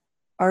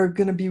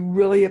going to be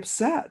really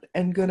upset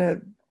and going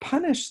to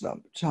punish the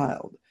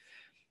child.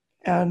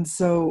 And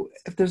so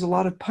if there's a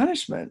lot of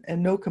punishment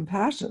and no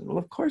compassion, well,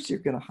 of course you're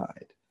going to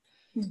hide.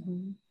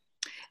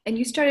 And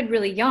you started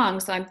really young.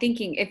 So I'm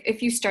thinking,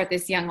 if you start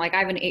this young, like I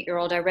have an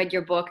 8-year-old, I read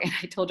your book and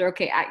I told her,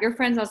 okay, at your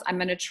friend's house, I'm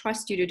going to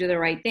trust you to do the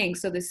right thing.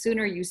 So the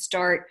sooner you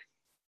start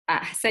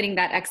setting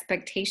that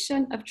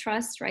expectation of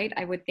trust, right?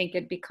 I would think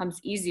it becomes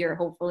easier,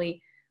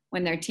 hopefully,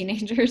 when they're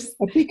teenagers.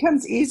 It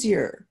becomes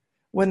easier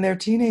when they're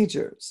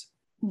teenagers.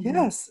 Mm-hmm.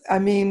 Yes. I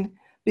mean,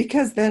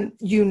 because then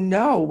you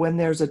know when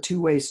there's a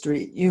two-way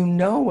street, you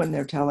know when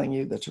they're telling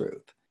you the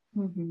truth.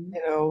 Mm-hmm.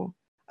 You know,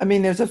 I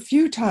mean, there's a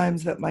few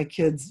times that my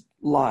kids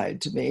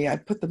lied to me. I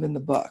put them in the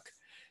book.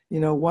 You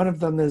know, one of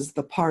them is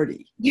the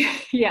party.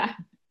 Yeah.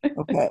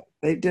 Okay,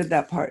 they did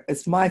that part.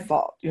 It's my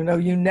fault. You know,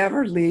 you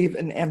never leave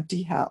an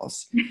empty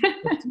house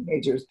with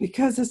teenagers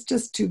because it's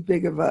just too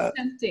big of a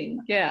Tempting.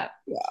 Yeah.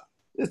 yeah,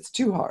 it's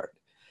too hard.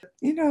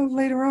 You know,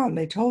 later on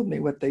they told me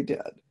what they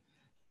did.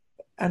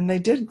 And they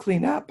did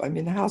clean up. I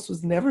mean, the house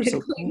was never so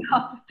clean.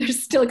 They're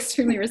still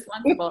extremely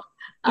responsible.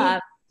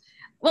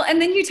 Well,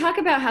 and then you talk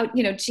about how,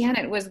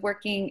 Janet was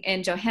working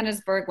in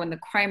Johannesburg when the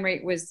crime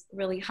rate was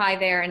really high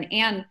there, and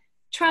Anne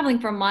traveling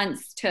for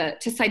months to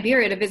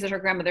Siberia to visit her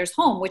grandmother's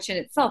home, which in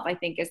itself I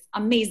think is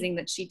amazing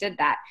that she did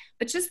that.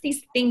 But just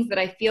these things that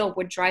I feel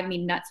would drive me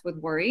nuts with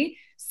worry.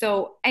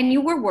 So, and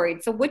you were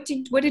worried. So what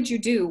did you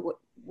do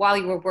while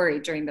you were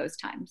worried during those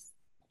times?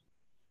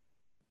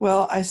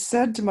 Well, I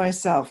said to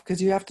myself,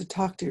 because you have to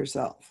talk to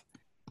yourself,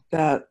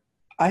 that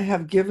I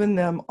have given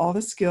them all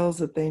the skills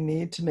that they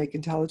need to make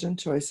intelligent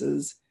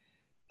choices.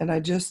 And I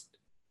just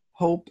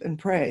hope and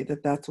pray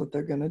that that's what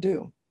they're going to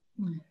do.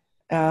 Mm.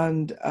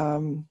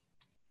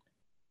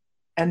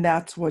 And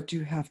that's what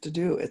you have to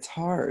do. It's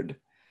hard.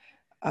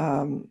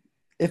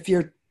 If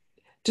you're,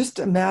 just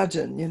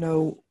imagine,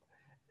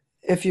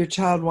 if your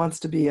child wants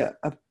to be a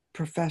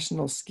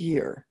professional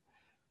skier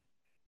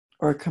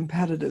or a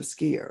competitive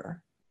skier,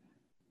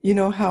 you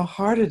know how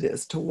hard it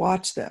is to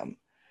watch them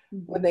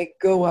when they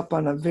go up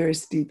on a very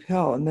steep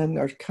hill and then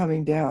they're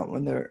coming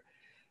down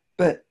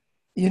but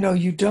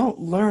you don't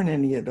learn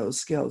any of those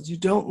skills. You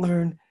don't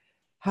learn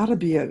how to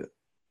be an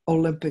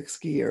Olympic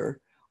skier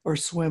or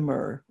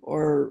swimmer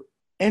or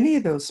any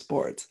of those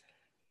sports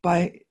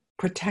by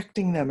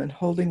protecting them and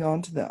holding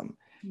on to them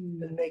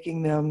and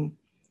making them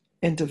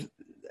into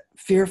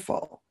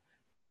fearful.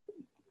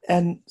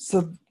 And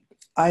so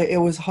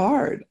it was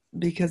hard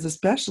because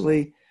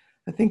especially,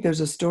 I think there's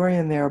a story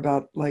in there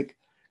about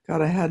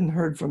God, I hadn't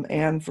heard from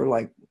Anne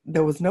for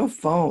there was no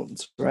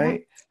phones,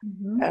 right?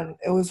 Mm-hmm. And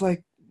it was a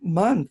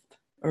month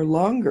or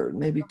longer,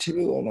 maybe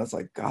 2. And I was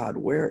like, God,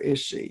 where is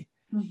she?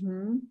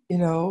 Mm-hmm.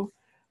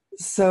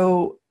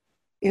 So,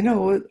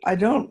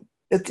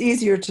 it's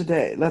easier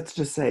today, let's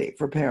just say,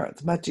 for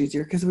parents, much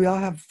easier because we all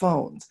have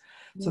phones,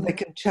 so they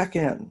can check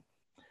in.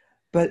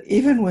 But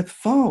even with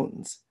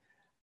phones,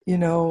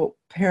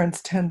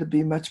 parents tend to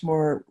be much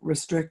more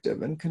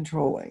restrictive and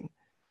controlling.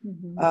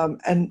 Mm-hmm.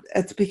 And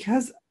it's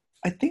because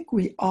I think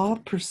we all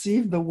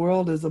perceive the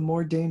world as a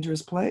more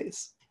dangerous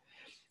place.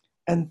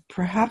 And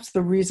perhaps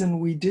the reason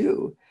we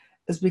do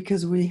is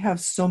because we have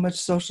so much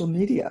social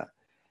media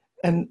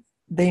and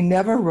they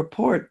never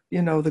report,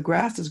 the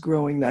grass is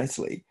growing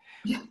nicely.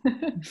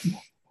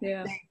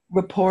 Yeah. They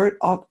report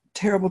all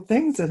terrible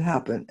things that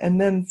happen. And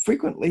then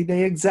frequently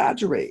they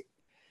exaggerate.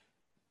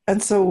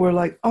 And so we're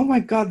like, oh my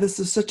God, this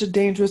is such a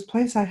dangerous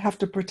place. I have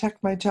to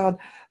protect my child.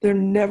 They're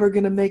never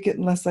going to make it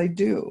unless I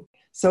do.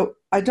 So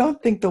I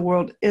don't think the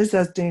world is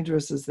as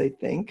dangerous as they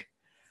think.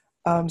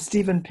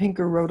 Steven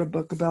Pinker wrote a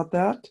book about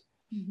that.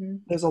 Mm-hmm.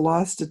 There's a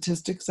lot of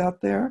statistics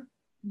out there.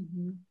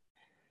 Mm-hmm.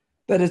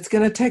 But it's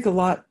going to take a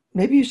lot.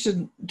 Maybe you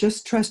should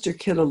just trust your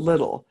kid a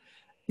little,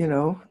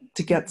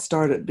 to get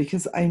started,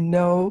 because I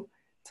know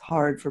it's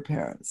hard for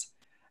parents.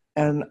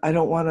 And I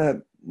don't want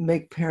to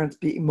make parents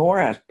be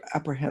more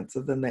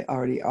apprehensive than they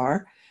already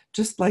are.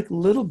 Just like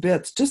little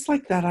bits, just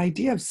like that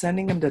idea of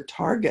sending them to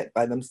Target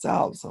by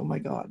themselves. Oh my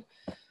God.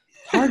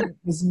 Target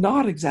is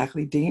not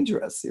exactly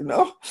dangerous, I've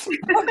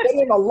been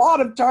in a lot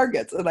of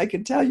Targets and I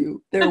can tell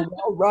you they're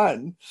well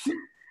run.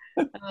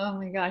 Oh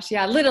my gosh.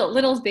 Yeah.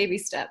 Little baby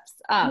steps.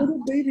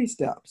 Little baby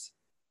steps.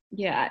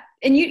 Yeah.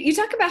 And you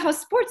talk about how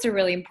sports are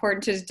really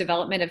important to the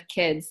development of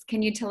kids.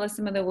 Can you tell us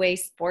some of the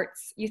ways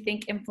sports you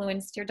think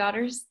influenced your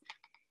daughters?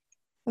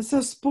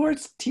 So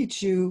sports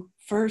teach you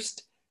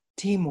first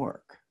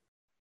teamwork.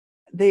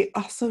 They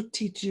also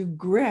teach you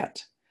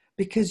grit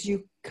because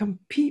you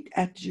compete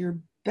at your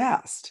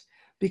best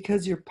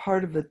because you're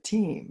part of a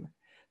team.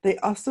 They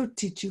also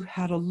teach you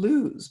how to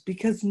lose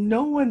because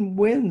no one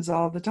wins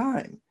all the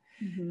time.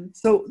 Mm-hmm.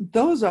 So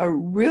those are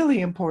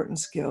really important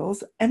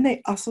skills. And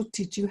they also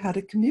teach you how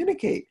to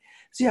communicate.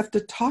 So you have to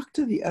talk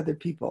to the other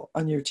people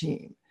on your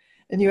team.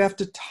 And you have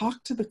to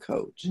talk to the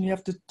coach. And you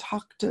have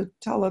to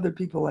tell other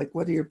people,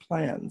 what are your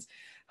plans?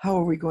 How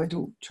are we going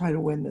to try to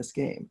win this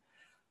game?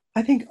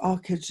 I think all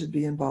kids should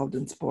be involved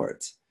in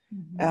sports.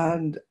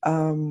 Mm-hmm.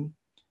 And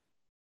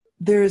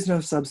there is no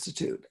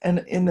substitute.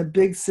 And in the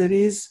big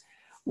cities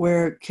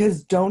where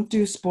kids don't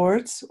do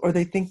sports, or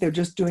they think they're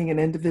just doing an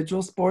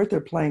individual sport,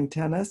 they're playing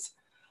tennis.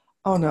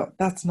 Oh no,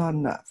 that's not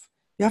enough.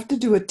 You have to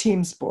do a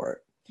team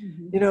sport.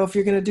 Mm-hmm. If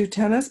you're going to do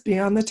tennis, be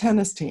on the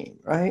tennis team,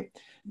 right?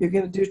 You're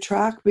going to do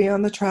track, be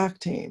on the track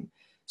team.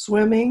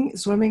 Swimming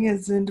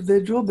is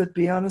individual, but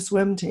be on a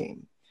swim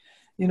team.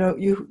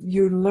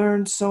 You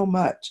learn so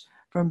much.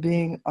 from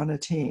being on a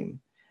team.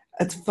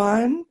 It's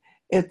fun.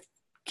 It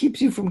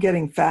keeps you from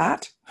getting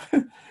fat.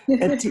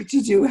 It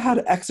teaches you how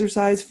to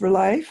exercise for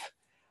life.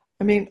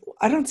 I mean,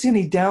 I don't see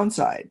any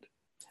downside.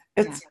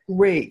 It's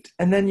great.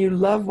 And then you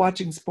love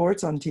watching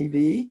sports on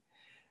TV.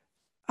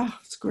 Oh,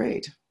 it's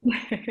great.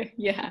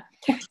 Yeah.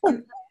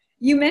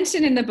 You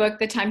mentioned in the book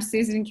the time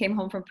Susan came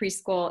home from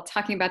preschool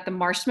talking about the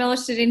marshmallow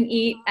she didn't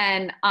eat.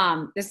 And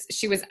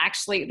she was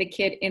actually the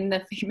kid in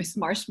the famous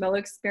marshmallow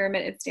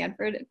experiment at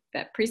Stanford,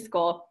 that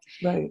preschool.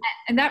 Right.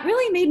 And that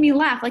really made me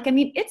laugh. Like, I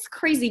mean, it's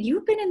crazy.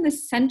 You've been in the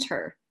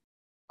center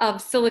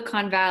of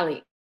Silicon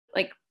Valley,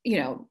 like, you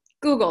know,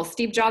 Google,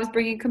 Steve Jobs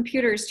bringing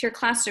computers to your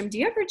classroom. Do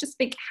you ever just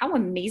think how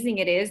amazing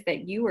it is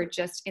that you were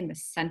just in the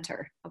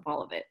center of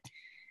all of it?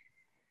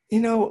 You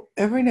know,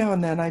 every now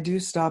and then I do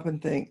stop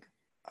and think,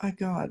 my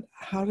God,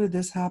 how did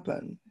this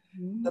happen?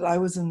 Mm-hmm. That I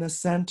was in the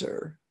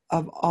center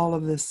of all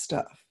of this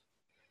stuff.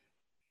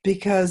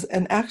 Because,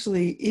 and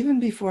actually, even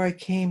before I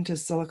came to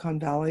Silicon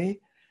Valley,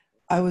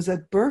 I was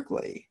at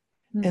Berkeley,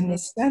 mm-hmm. in the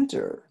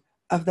center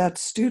of that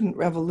student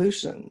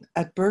revolution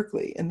at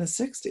Berkeley in the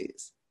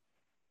 60s.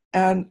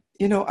 And,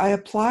 you know, I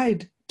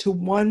applied to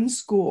one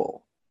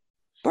school,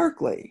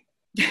 Berkeley,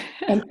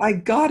 and I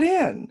got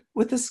in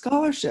with a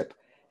scholarship.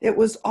 It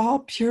was all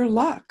pure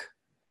luck.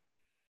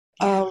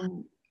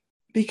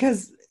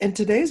 Because in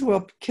today's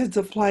world, kids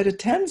apply to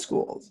 10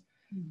 schools.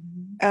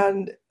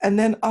 Mm-hmm. And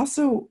then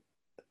also,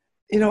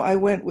 you know, I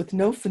went with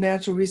no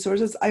financial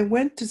resources. I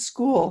went to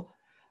school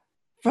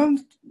from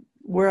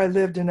where I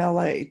lived in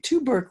LA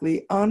to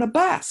Berkeley on a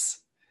bus.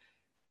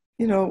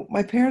 You know,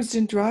 my parents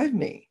didn't drive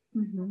me.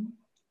 Mm-hmm.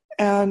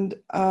 And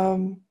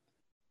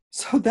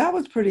so that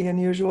was pretty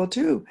unusual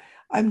too.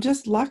 I'm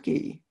just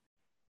lucky.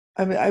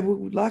 I mean, I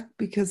would luck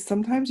because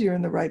sometimes you're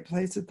in the right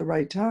place at the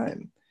right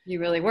time. You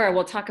really were.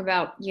 We'll talk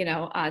about, you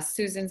know,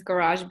 Susan's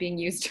garage being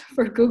used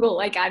for Google.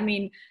 Like, I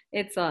mean,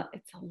 it's a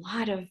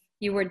lot of,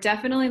 you were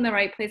definitely in the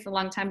right place a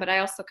long time, but I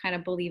also kind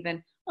of believe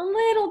in a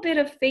little bit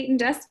of fate and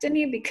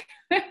destiny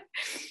because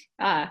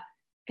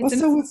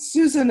so with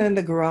Susan in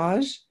the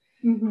garage,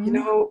 mm-hmm. you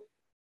know,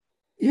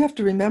 you have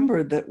to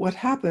remember that what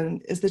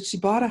happened is that she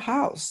bought a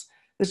house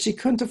that she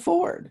couldn't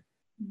afford.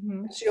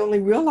 Mm-hmm. She only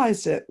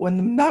realized it when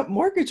the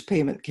mortgage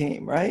payment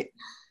came, right?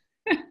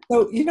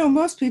 So, you know,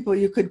 most people,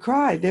 you could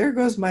cry. There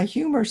goes my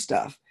humor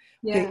stuff.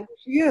 Yeah. Okay, here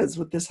she is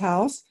with this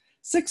house,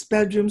 6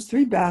 bedrooms,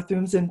 3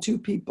 bathrooms, and 2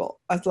 people.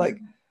 I was like,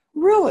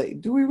 really?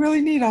 Do we really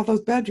need all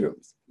those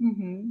bedrooms?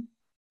 Mm-hmm.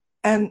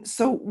 And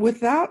so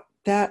without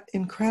that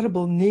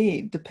incredible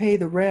need to pay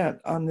the rent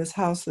on this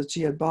house that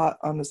she had bought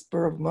on the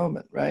spur of the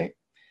moment, right?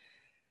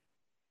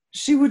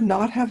 She would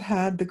not have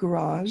had the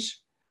garage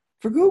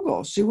for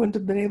Google. She wouldn't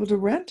have been able to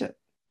rent it.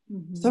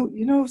 Mm-hmm. So,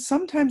 you know,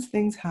 sometimes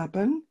things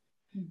happen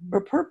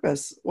for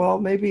purpose. Well,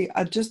 maybe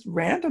just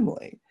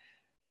randomly.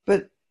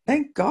 But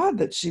thank God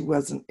that she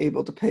wasn't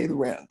able to pay the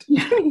rent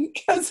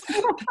because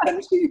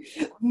then she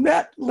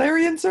met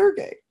Larry and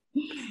Sergey.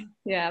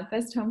 Yeah,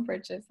 best home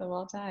purchase of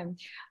all time.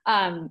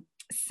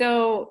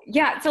 So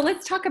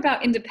let's talk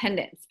about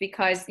independence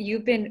because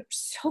you've been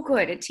so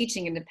good at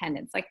teaching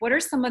independence. Like, what are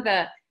some of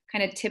the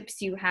kind of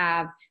tips you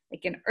have,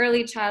 like in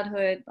early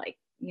childhood, like,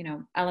 you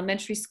know,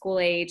 elementary school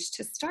age,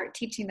 to start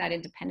teaching that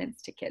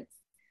independence to kids?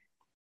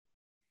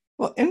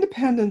 Well,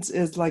 independence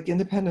is like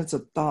independence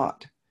of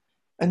thought,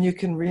 and you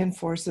can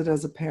reinforce it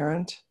as a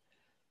parent.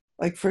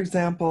 Like, for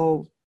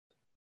example,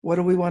 what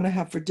do we want to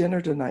have for dinner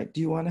tonight?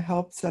 Do you want to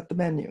help set the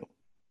menu?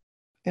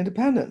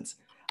 Independence.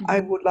 Mm-hmm. I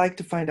would like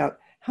to find out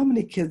how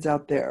many kids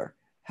out there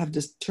have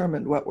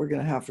determined what we're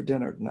going to have for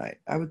dinner tonight.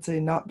 I would say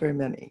not very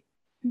many.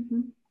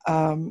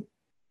 Mm-hmm.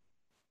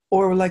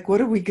 Or like, what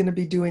are we going to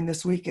be doing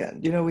this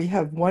weekend? You know, we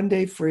have one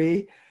day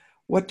free.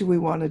 What do we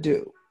want to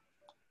do?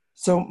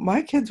 So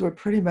my kids were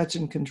pretty much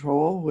in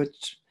control,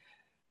 which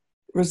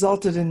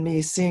resulted in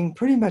me seeing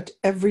pretty much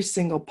every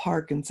single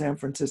park in San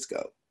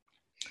Francisco.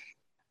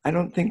 I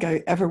don't think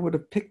I ever would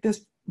have picked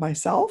this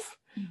myself,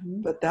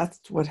 mm-hmm. but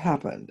that's what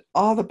happened.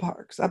 All the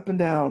parks up and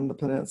down the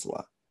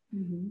peninsula.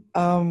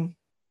 Mm-hmm.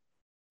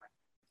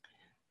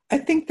 I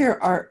think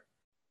there are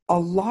a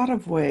lot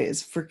of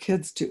ways for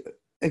kids to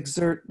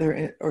exert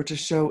or to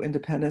show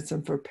independence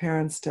and for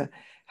parents to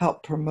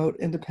help promote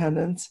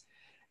independence.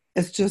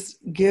 It's just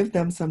give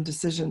them some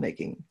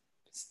decision-making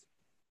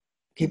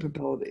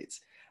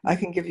capabilities. I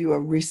can give you a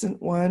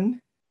recent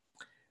one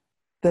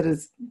that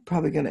is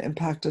probably going to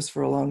impact us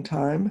for a long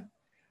time.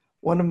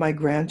 One of my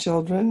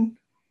grandchildren,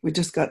 we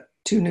just got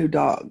 2 new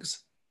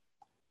dogs.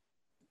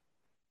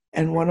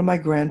 And one of my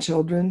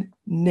grandchildren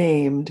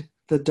named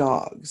the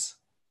dogs.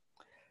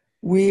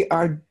 We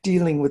are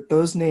dealing with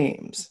those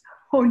names.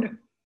 Oh, no.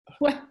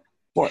 What?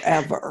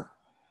 Forever.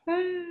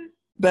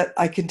 But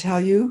I can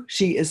tell you,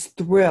 she is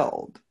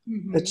thrilled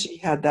mm-hmm. that she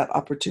had that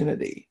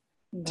opportunity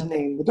to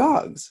name the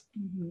dogs.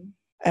 Mm-hmm.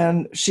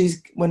 And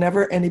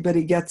whenever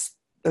anybody gets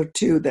the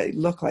 2, they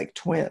look like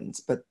twins,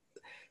 but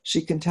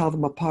she can tell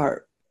them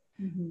apart.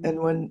 Mm-hmm. And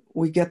when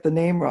we get the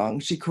name wrong,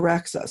 she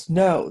corrects us.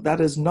 No, that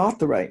is not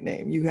the right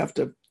name. You have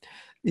to,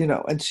 you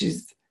know, and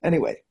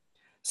anyway.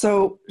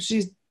 So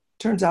she's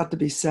turns out to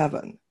be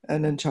 7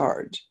 and in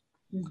charge.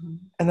 Mm-hmm.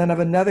 And then I have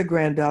another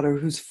granddaughter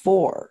who's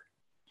 4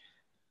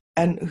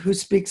 and who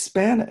speaks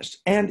Spanish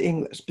and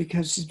English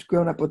because she's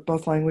grown up with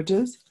both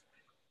languages.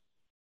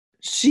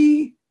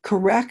 She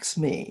corrects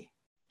me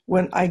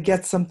when I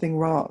get something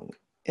wrong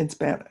in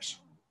Spanish.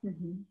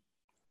 Mm-hmm.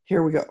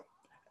 Here we go.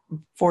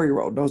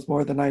 4-year-old knows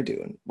more than I do.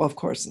 And well, of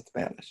course, in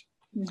Spanish.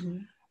 Mm-hmm.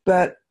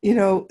 But,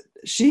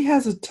 she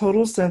has a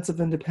total sense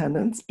of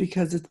independence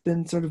because it's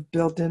been sort of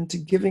built into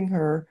giving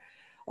her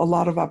a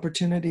lot of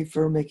opportunity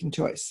for making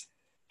choice.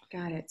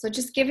 Got it. So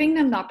just giving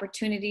them the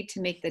opportunity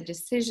to make the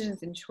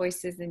decisions and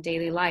choices in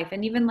daily life,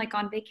 and even like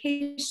on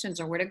vacations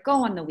or where to go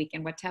on the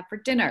weekend, what to have for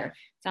dinner.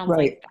 Sounds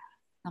Right. like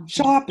that.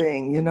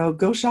 Shopping,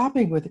 go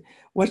shopping with,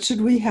 what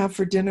should we have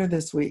for dinner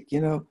this week?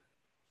 It's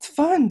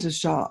fun to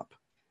shop.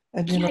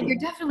 And, You're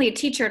definitely a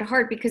teacher at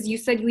heart, because you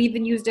said you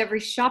even used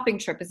every shopping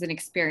trip as an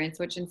experience,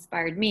 which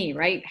inspired me,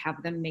 right?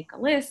 Have them make a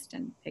list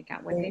and pick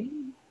out what they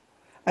need.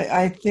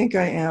 I think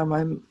I am.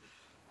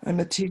 I'm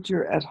a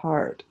teacher at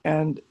heart.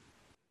 And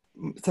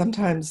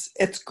sometimes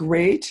it's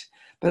great,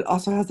 but it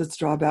also has its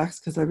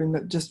drawbacks, because I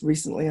remember just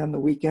recently on the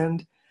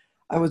weekend,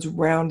 I was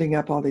rounding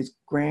up all these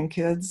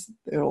grandkids.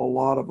 There are a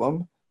lot of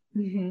them,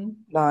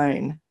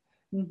 9.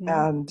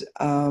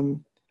 Mm-hmm.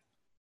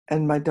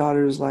 And my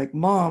daughter's like,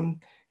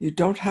 Mom, you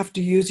don't have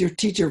to use your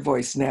teacher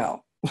voice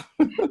now.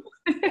 I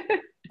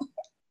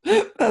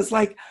was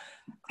like,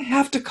 I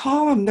have to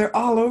call them. They're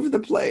all over the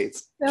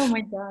place. Oh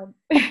my God.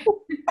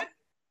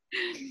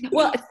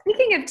 Well,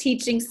 speaking of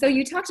teaching, so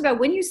you talked about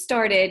when you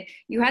started,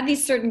 you had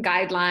these certain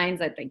guidelines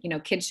that,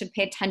 kids should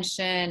pay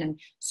attention, and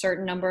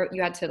certain number,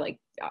 you had to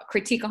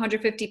critique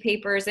 150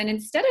 papers. And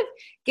instead of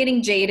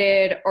getting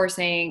jaded or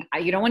saying,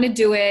 you don't want to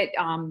do it,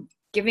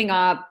 giving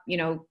up,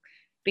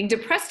 being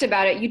depressed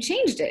about it, you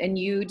changed it and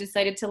you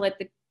decided to let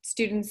the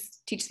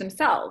students teach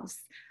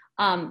themselves,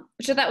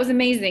 which I thought was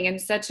amazing, and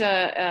such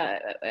a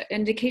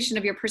indication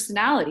of your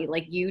personality.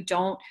 Like you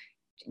don't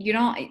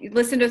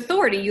listen to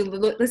authority, you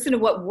listen to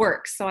what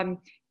works. So I'm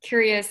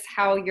curious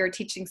how your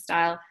teaching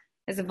style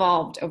has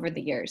evolved over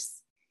the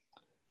years.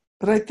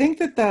 But I think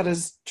that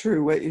is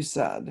true, what you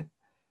said.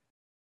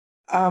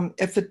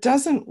 If it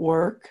doesn't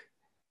work,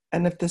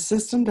 and if the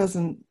system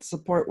doesn't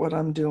support what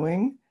I'm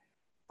doing,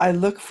 I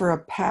look for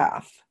a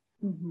path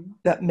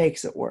that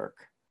makes it work.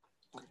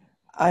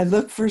 I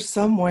look for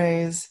some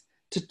ways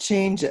to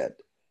change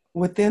it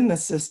within the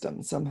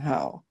system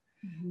somehow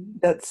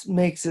that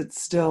makes it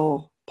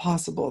still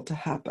possible to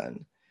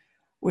happen,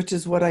 which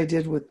is what I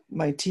did with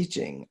my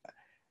teaching.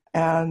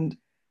 And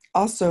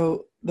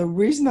also, the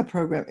reason the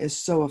program is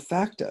so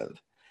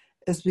effective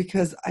is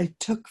because I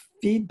took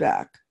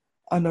feedback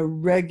on a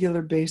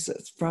regular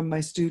basis from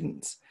my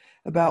students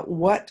about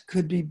what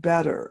could be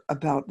better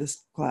about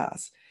this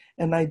class.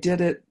 And I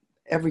did it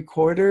every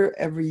quarter,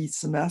 every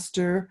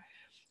semester.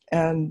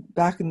 And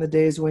back in the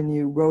days when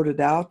you wrote it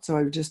out, so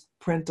I would just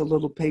print a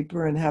little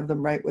paper and have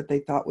them write what they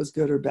thought was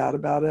good or bad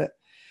about it.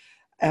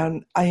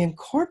 And I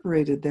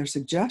incorporated their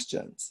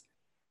suggestions.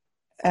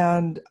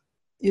 And,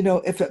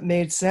 if it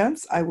made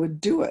sense, I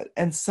would do it.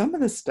 And some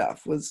of the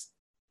stuff was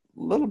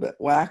a little bit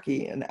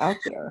wacky and out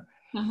there,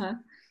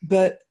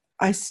 but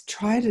I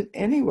tried it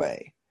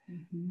anyway.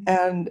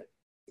 And,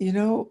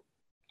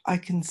 I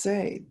can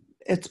say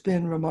it's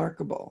been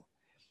remarkable.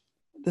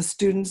 The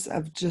students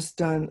have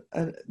just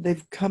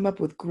they've come up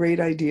with great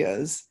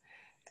ideas,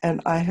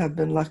 and I have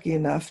been lucky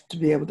enough to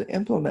be able to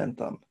implement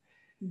them.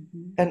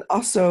 And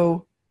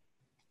also,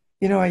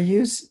 I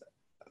use,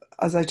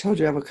 as I told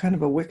you, I have a kind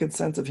of a wicked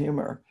sense of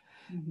humor.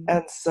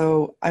 And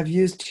so I've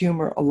used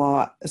humor a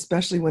lot,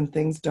 especially when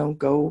things don't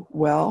go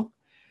well.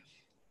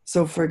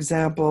 So for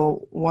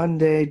example, one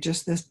day,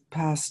 just this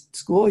past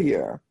school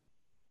year,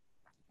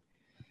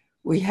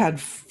 we had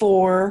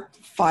 4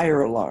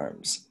 fire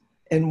alarms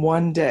in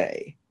one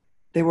day.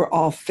 They were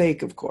all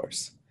fake, of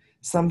course.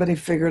 Somebody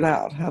figured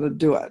out how to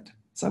do it,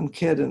 some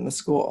kid in the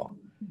school.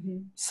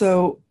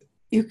 So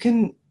you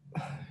can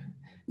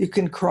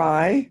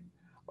cry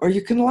or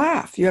you can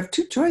laugh. You have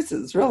 2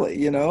 choices,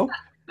 really,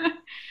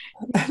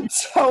 And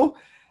so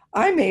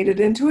I made it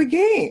into a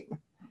game.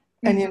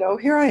 And,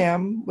 here I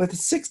am with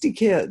 60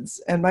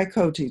 kids and my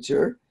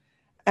co-teacher.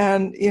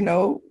 And,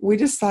 we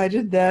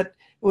decided that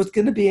it was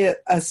going to be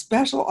a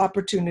special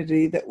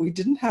opportunity that we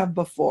didn't have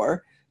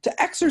before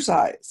to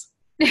exercise.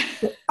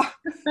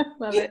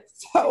 Love it.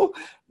 So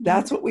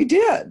that's what we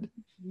did.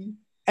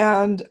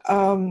 And,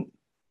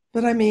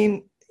 but I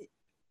mean,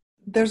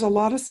 there's a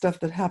lot of stuff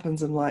that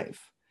happens in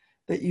life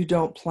that you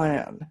don't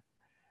plan.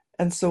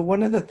 And so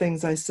one of the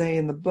things I say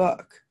in the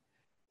book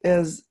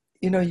is,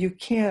 you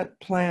can't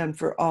plan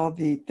for all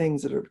the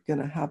things that are going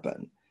to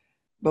happen,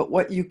 but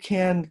what you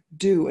can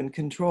do and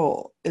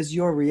control is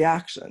your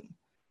reaction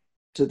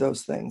to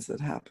those things that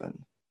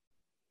happen.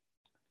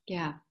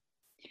 Yeah.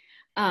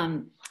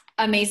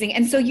 Amazing.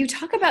 And so you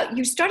talk about,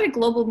 you started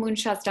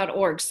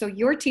globalmoonshots.org. So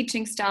your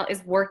teaching style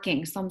is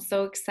working. So I'm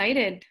so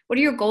excited. What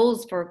are your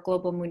goals for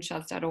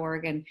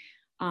globalmoonshots.org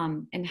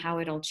and how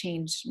it'll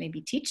change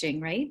maybe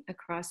teaching, right?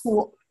 Across.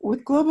 Well,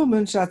 with Global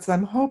Moonshots,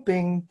 I'm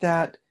hoping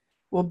that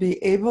will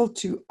be able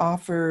to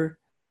offer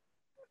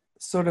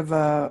sort of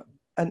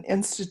an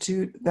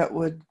institute that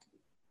would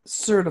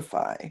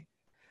certify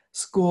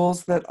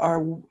schools that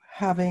are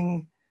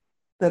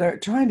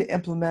trying to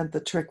implement the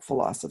trick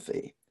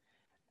philosophy,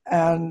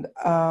 and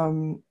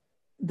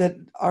that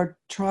are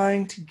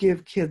trying to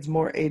give kids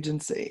more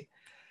agency.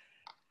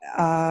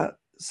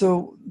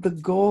 So the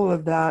goal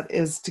of that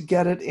is to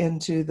get it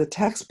into the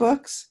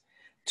textbooks,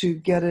 to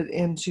get it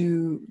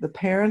into the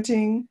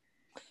parenting,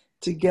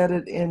 to get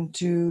it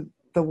into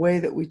the way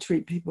that we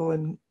treat people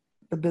in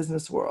the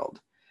business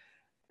world.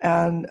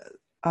 And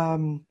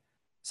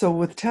so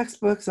with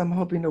textbooks, I'm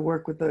hoping to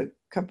work with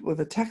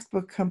a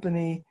textbook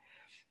company,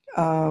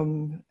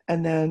 and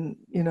then,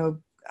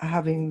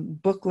 having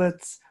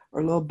booklets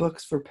or little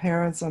books for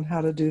parents on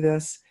how to do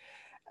this.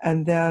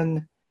 And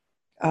then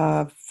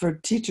for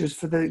teachers,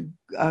 for the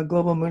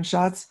Global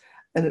Moonshots,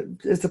 and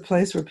it's a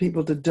place for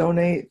people to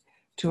donate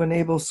to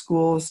enable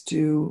schools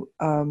to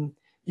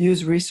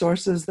use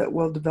resources that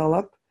we'll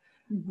develop.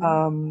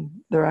 Mm-hmm.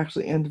 They're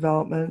actually in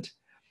development,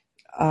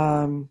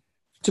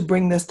 to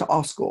bring this to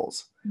all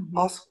schools.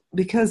 Mm-hmm.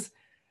 Because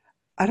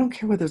I don't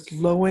care whether it's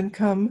low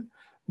income,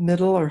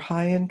 middle, or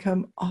high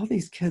income, all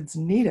these kids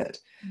need it.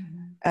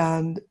 Mm-hmm.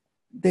 And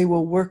they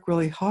will work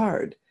really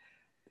hard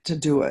to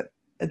do it.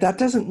 That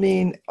doesn't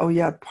mean,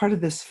 part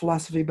of this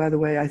philosophy, by the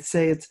way, I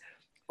say it's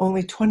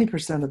only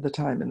 20% of the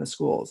time in the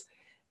schools.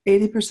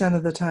 80%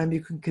 of the time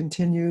you can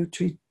continue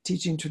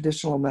teaching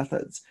traditional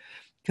methods,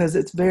 because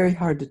it's very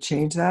hard to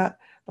change that.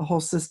 The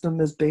whole system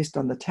is based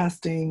on the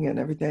testing and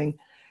everything.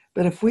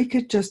 But if we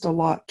could just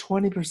allot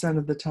 20%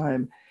 of the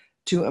time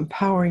to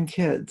empowering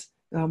kids,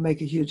 that'll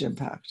make a huge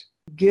impact.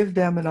 Give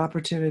them an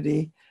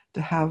opportunity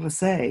to have a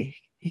say.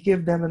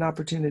 Give them an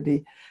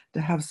opportunity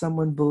to have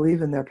someone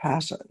believe in their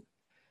passion.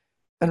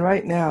 And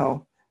right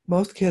now,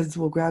 most kids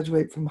will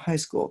graduate from high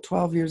school,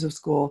 12 years of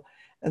school,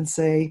 and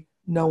say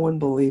no one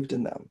believed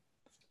in them.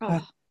 Oh.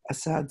 That's a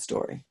sad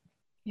story.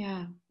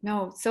 Yeah,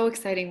 no, so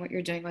exciting what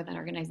you're doing with that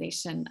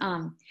organization.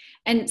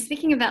 And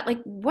speaking of that,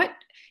 like what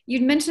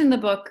you'd mentioned in the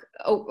book,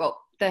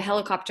 the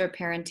helicopter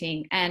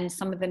parenting and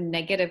some of the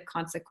negative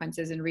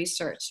consequences in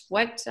research.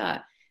 What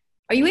are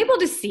you able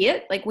to see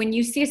it? Like when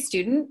you see a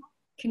student,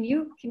 can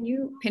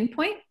you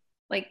pinpoint?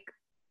 Like,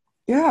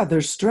 yeah,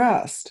 they're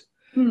stressed.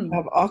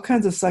 Have all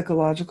kinds of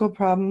psychological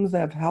problems. They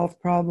have health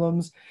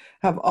problems.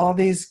 Have all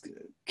these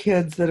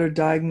kids that are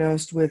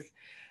diagnosed with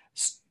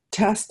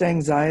test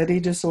anxiety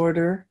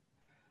disorder.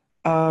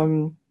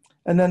 And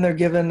then they're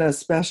given a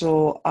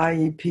special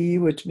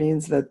IEP, which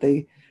means that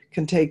they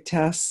can take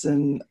tests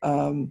and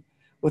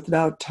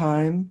without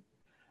time.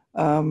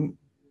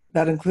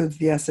 That includes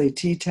the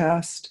SAT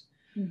test.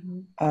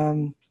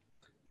 Mm-hmm.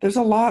 There's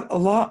a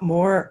lot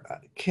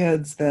more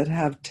kids that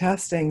have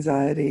test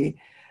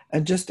anxiety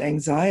and just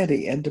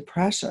anxiety and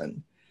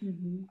depression.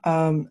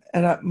 Mm-hmm.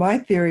 And my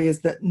theory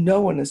is that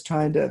no one is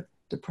trying to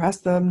depress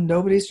them.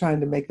 Nobody's trying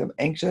to make them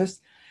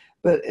anxious,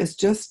 but it's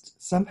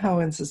just somehow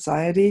in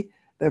society,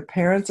 their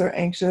parents are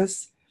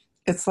anxious.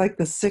 It's like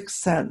the sixth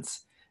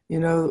sense,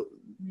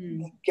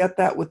 mm-hmm. Get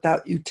that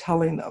without you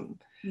telling them.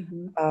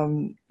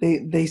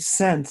 Mm-hmm. They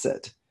sense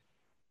it.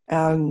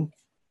 And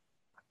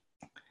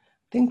I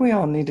think we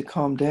all need to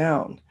calm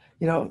down.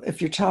 If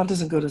your child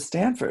doesn't go to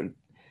Stanford, it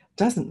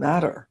doesn't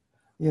matter.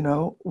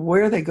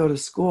 Where they go to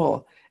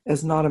school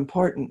is not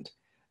important.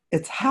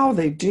 It's how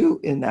they do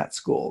in that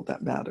school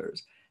that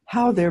matters.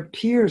 How their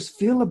peers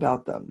feel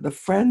about them, the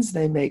friends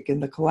they make,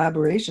 and the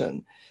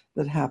collaboration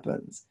that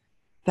happens.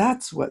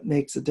 That's what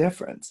makes a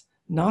difference,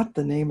 not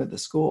the name of the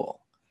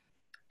school.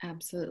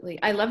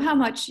 Absolutely. I love how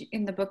much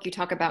in the book you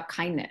talk about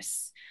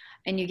kindness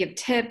and you give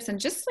tips and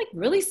just like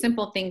really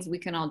simple things we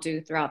can all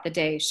do throughout the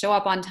day. Show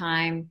up on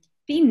time,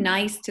 be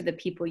nice to the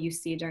people you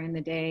see during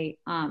the day.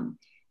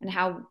 And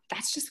how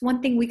that's just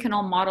one thing we can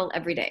all model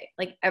every day,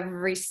 like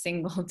every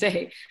single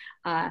day.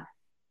 I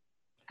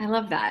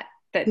love that.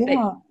 That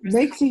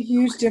makes a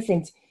huge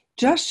difference.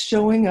 Just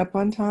showing up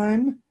on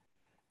time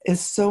is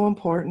so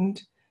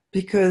important,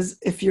 because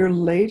if you're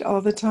late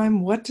all the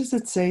time, what does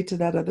it say to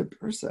that other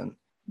person?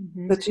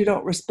 Mm-hmm. That you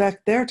don't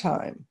respect their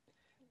time?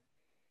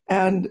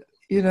 And,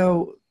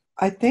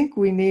 I think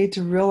we need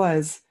to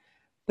realize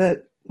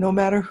that no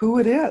matter who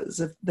it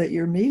is that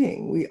you're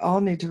meeting, we all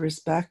need to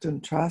respect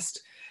and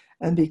trust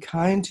and be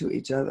kind to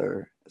each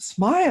other.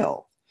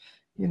 Smile,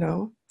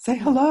 say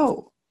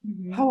hello.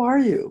 Mm-hmm. How are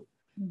you?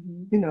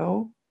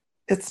 Mm-hmm.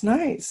 It's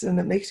nice, and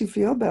it makes you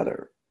feel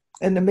better,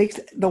 and it makes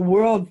the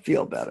world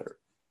feel better.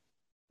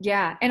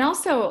 Yeah. And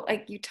also,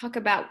 like you talk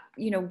about,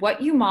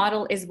 what you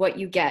model is what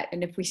you get.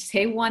 And if we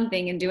say one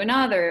thing and do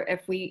another,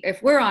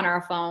 if we're on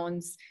our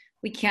phones,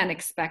 we can't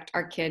expect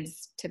our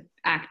kids to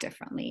act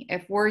differently.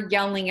 If we're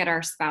yelling at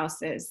our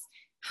spouses,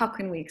 how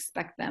can we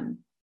expect them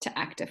to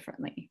act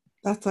differently?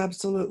 That's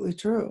absolutely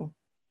true.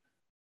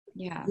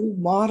 Yeah.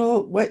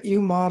 What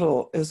you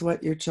model is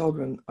what your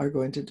children are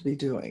going to be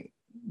doing.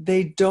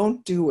 They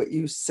don't do what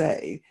you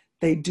say,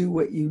 they do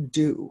what you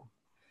do.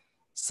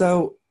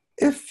 So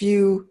if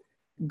you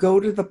go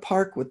to the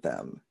park with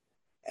them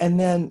and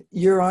then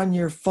you're on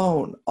your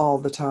phone all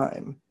the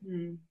time.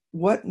 Mm.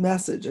 What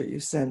message are you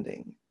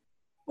sending?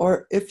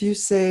 Or if you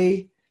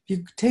say,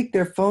 you take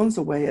their phones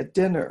away at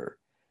dinner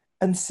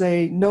and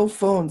say, no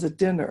phones at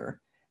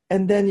dinner,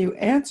 and then you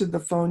answer the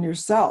phone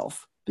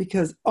yourself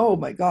because, oh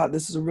my God,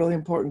 this is a really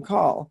important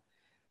call.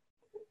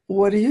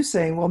 What are you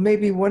saying? Well,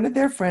 maybe one of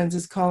their friends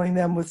is calling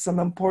them with some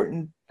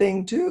important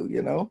thing too,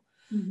 you know?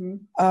 Mm-hmm.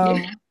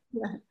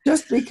 Yeah.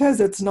 Just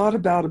because it's not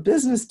about a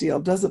business deal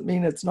doesn't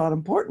mean it's not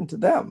important to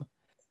them.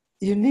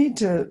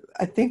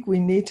 I think we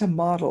need to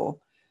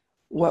model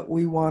what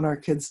we want our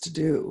kids to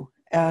do.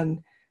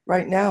 And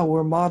right now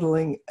we're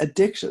modeling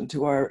addiction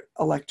to our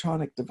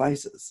electronic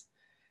devices.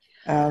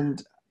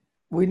 And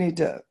we need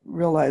to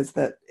realize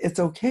that it's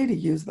okay to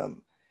use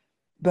them,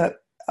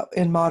 but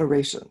in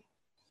moderation.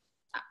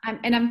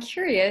 I'm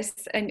curious,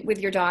 and with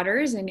your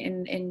daughters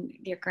and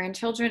your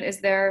grandchildren, is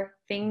there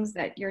things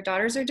that your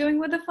daughters are doing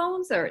with the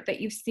phones or that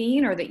you've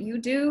seen or that you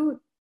do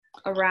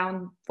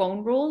around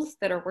phone rules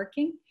that are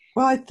working?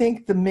 Well, I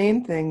think the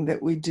main thing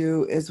that we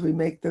do is we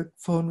make the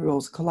phone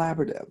rules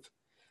collaborative.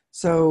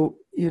 So,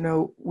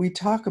 we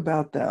talk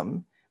about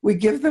them, we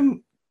give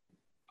them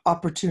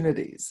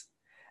opportunities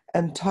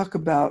and talk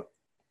about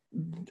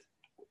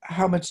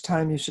how much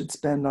time you should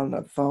spend on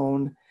a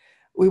phone.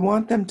 We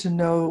want them to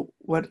know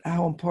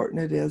how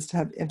important it is to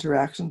have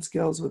interaction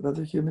skills with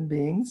other human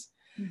beings.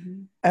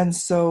 Mm-hmm. And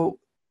so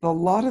a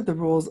lot of the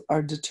rules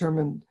are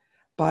determined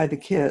by the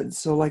kids.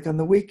 So like on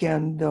the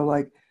weekend, they're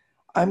like,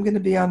 I'm going to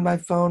be on my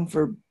phone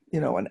for,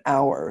 an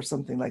hour or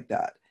something like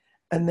that.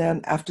 And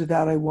then after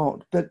that, I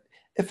won't. But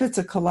if it's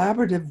a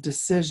collaborative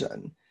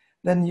decision,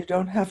 then you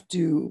don't have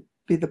to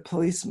be the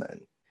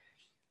policeman.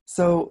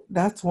 So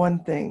that's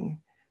one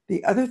thing.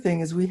 The other thing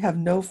is we have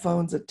no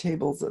phones at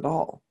tables at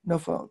all, no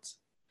phones.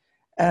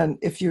 And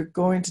if you're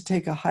going to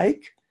take a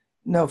hike,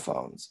 no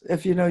phones.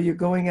 If you're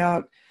going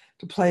out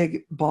to play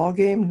a ball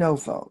game, no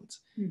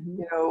phones.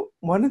 Mm-hmm.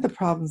 One of the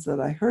problems that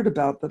I heard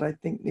about that I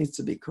think needs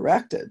to be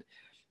corrected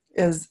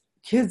is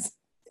kids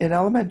in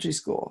elementary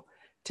school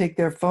take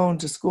their phone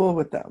to school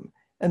with them.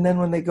 And then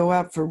when they go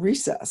out for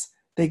recess,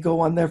 they go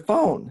on their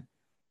phone.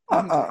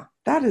 Mm-hmm.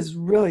 That is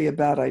really a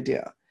bad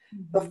idea.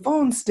 Mm-hmm. The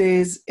phone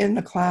stays in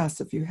the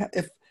class.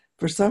 If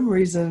for some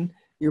reason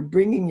you're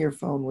bringing your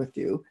phone with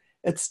you,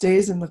 it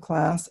stays in the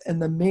class.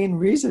 And the main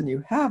reason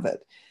you have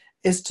it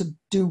is to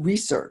do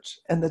research.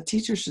 And the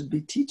teacher should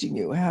be teaching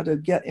you how to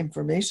get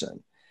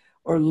information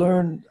or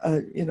learn,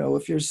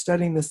 if you're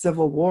studying the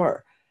Civil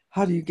War,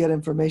 how do you get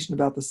information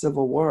about the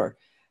Civil War?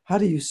 How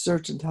do you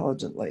search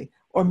intelligently?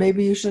 Or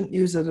maybe you shouldn't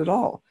use it at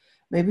all.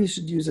 Maybe you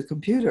should use a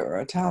computer or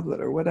a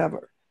tablet or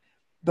whatever.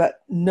 But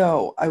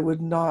no, I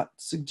would not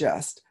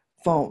suggest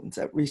phones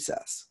at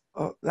recess.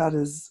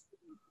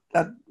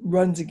 That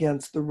runs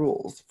against the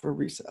rules for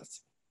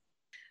recess.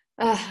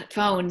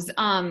 Phones.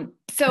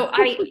 So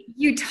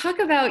you talk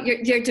about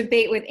your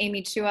debate with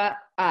Amy Chua,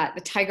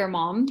 the Tiger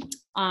Mom,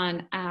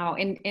 on how,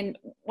 and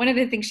one of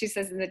the things she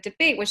says in the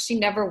debate was she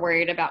never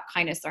worried about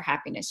kindness or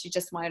happiness. She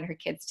just wanted her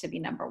kids to be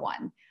number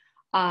one.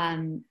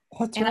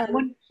 That's right.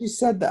 She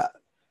said that.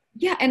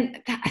 Yeah, and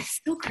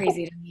that's so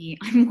crazy to me.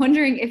 I'm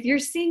wondering if you're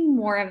seeing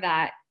more of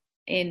that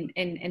in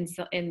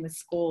the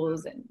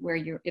schools and where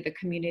the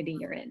community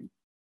you're in.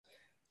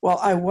 Well,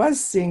 I was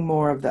seeing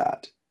more of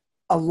that,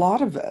 a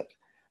lot of it,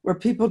 where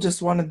people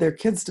just wanted their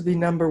kids to be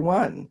number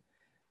one.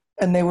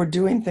 And they were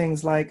doing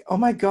things like, oh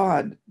my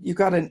God, you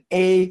got an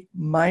A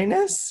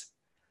minus?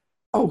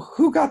 Oh,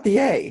 who got the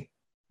A?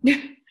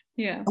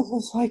 Yeah. I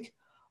was like,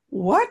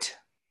 what?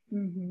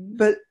 Mm-hmm.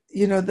 But,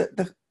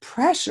 the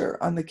pressure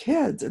on the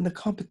kids and the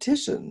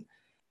competition,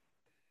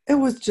 it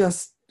was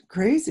just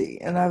crazy.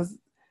 And it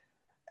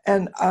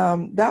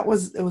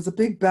was a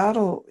big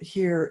battle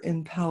here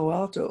in Palo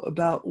Alto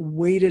about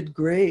weighted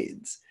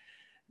grades.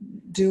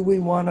 Do we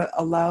want to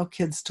allow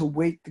kids to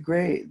weight the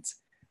grades?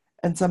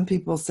 And some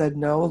people said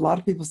no. A lot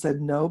of people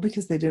said no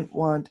because they didn't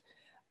want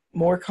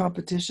more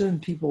competition.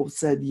 People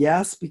said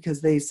yes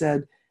because they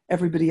said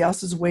everybody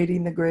else is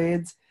weighting the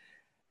grades.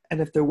 And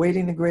if they're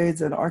weighting the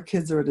grades, then our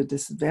kids are at a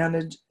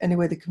disadvantage.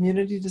 Anyway, the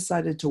community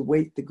decided to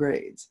weight the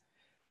grades.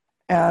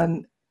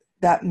 And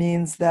that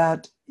means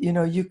that,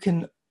 you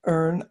can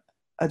earn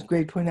a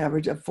grade point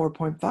average of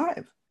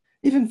 4.5,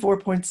 even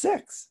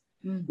 4.6.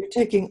 Mm. You're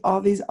taking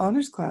all these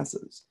honors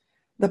classes.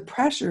 The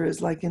pressure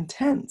is like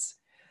intense.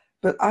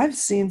 But I've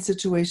seen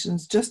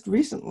situations just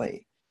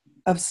recently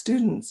of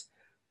students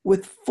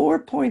with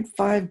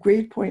 4.5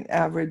 grade point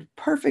average,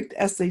 perfect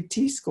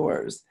SAT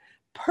scores,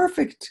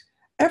 perfect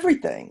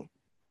everything,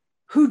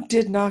 who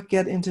did not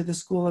get into the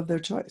school of their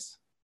choice.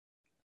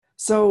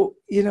 So,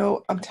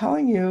 I'm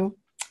telling you,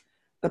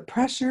 the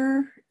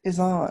pressure is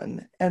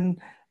on, and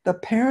the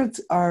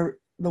parents are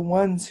the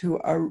ones who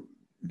are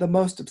the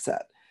most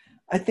upset.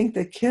 I think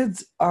the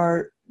kids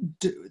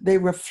they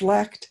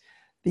reflect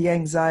the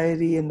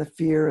anxiety and the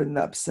fear and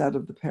the upset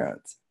of the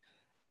parents.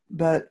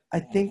 But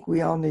I think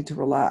we all need to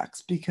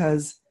relax,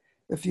 because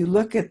if you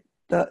look at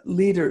the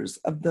leaders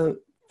of the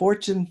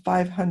Fortune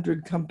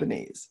 500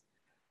 companies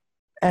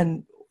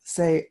and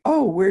say,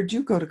 oh, where'd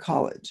you go to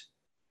college?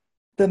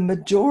 the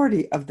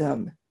majority of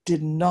them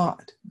did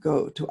not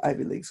go to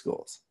Ivy League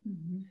schools.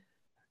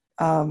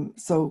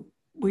 So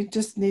we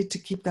just need to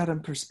keep that in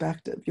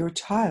perspective. Your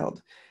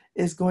child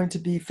is going to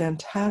be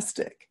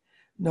fantastic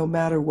no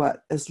matter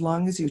what, as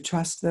long as you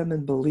trust them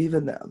and believe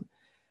in them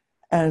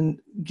and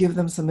give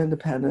them some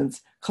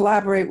independence,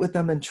 collaborate with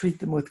them and treat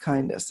them with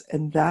kindness.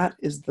 And that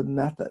is the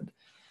method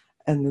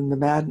and then the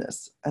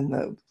madness and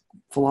the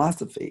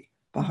philosophy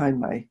behind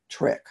my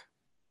trick.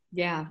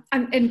 Yeah.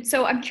 And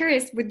so I'm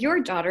curious with your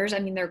daughters, I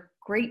mean, they're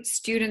great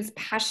students,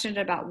 passionate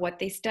about what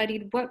they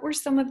studied. What were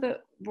some of the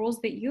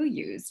rules that you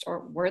used,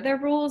 or were there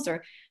rules,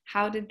 or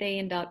how did they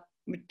end up,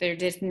 they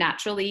just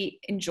naturally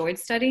enjoyed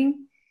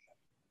studying?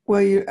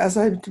 Well, as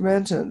I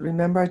mentioned,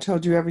 remember I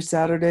told you every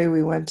Saturday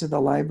we went to the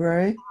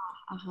library?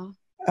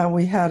 And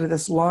we had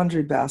this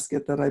laundry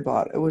basket that I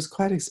bought. It was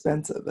quite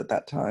expensive at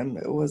that time.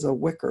 It was a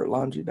wicker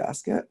laundry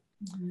basket.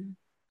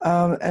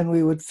 And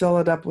we would fill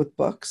it up with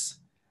books.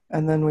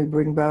 And then we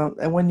bring down,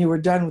 and when you were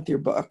done with your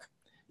book,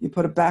 you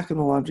put it back in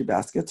the laundry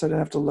basket so I didn't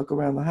have to look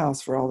around the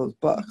house for all those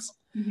books.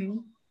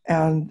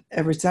 And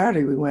every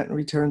Saturday we went and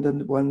returned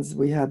the ones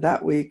we had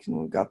that week and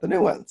we got the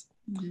new ones.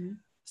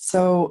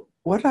 So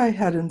what I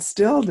had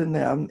instilled in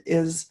them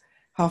is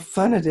how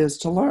fun it is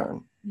to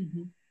learn.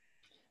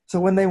 So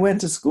when they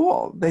went to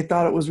school, they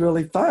thought it was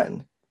really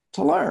fun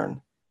to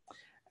learn.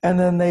 And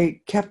then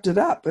they kept it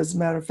up. As a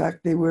matter of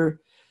fact, they were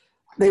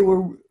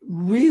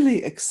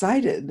really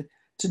excited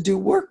to do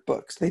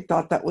workbooks. They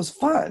thought that was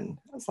fun.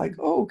 I was like,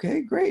 oh,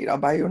 okay, great. I'll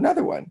buy you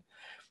another one.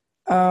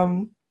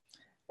 And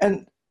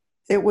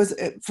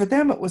for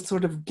them, it was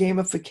sort of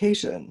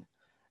gamification.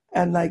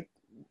 And like,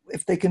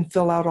 if they can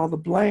fill out all the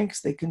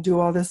blanks, they can do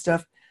all this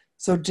stuff.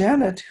 So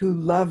Janet, who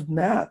loved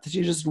math,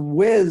 she just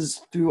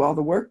whizzed through all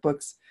the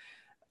workbooks.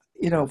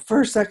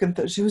 First,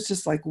 second, she was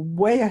just like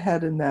way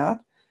ahead in math.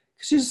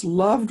 She just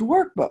loved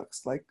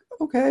workbooks. Like,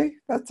 okay,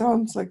 that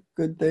sounds like a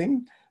good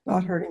thing,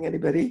 not hurting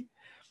anybody.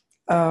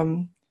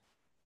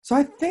 So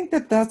I think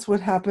that's what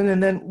happened.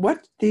 And then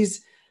what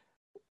these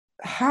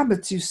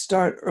habits you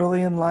start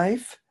early in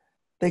life,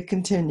 they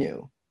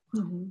continue.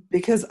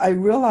 Because I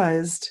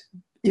realized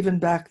even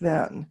back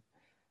then,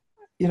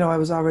 I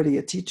was already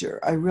a teacher.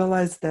 I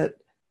realized that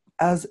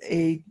as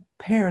a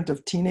parent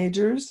of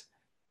teenagers,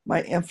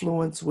 my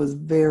influence was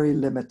very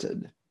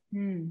limited.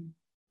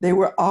 They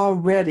were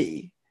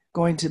already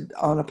going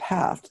on a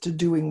path to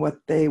doing what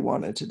they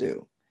wanted to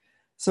do.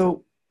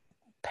 So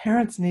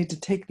parents need to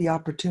take the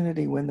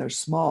opportunity when they're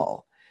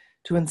small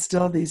to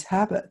instill these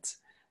habits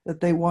that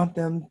they want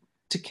them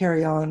to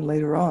carry on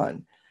later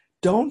on.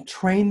 Don't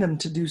train them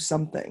to do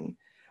something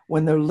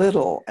when they're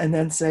little and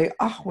then say,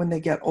 when they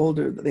get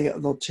older,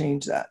 they'll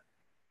change that.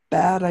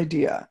 Bad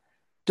idea.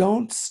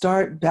 Don't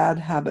start bad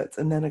habits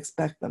and then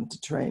expect them to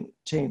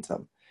change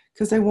them,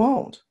 because they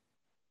won't.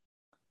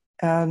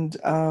 And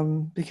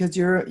because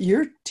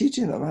you're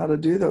teaching them how to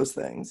do those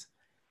things.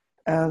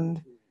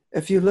 And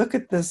if you look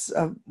at this,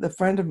 the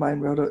friend of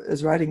mine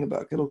is writing a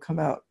book. It'll come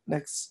out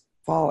next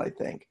fall, I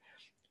think.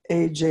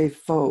 A.J.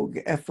 Fogg,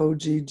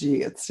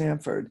 F-O-G-G at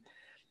Stanford.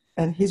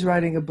 And he's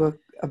writing a book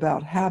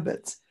about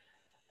habits.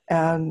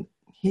 And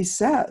he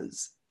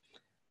says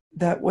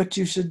that what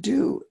you should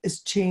do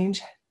is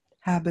change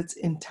habits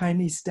in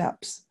tiny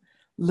steps,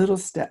 little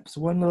steps,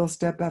 one little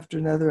step after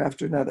another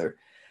after another.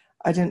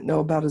 I didn't know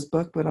about his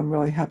book, but I'm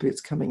really happy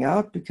it's coming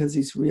out because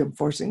he's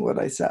reinforcing what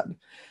I said.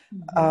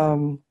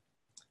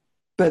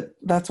 But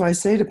that's why I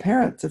say to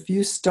parents, if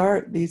you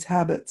start these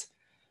habits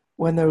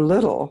when they're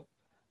little,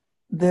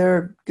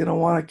 they're going to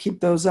want to keep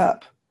those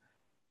up.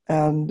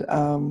 And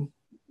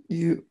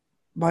you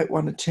might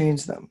want to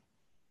change them.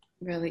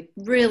 Really,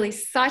 really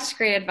such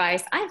great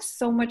advice. I have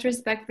so much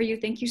respect for you.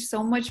 Thank you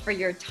so much for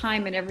your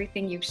time and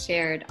everything you've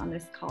shared on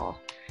this call.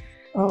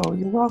 Oh,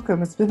 you're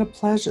welcome. It's been a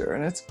pleasure,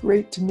 and it's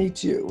great to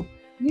meet you.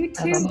 You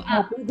too. And I'm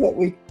happy that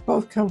we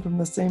both come from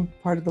the same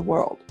part of the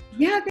world.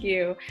 Yeah, thank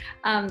you.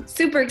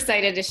 Super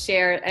excited to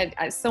share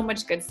so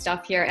much good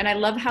stuff here. And I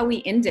love how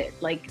we ended,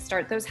 like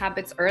start those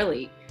habits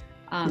early.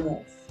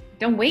 Yes.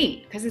 Don't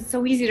wait, because it's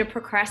so easy to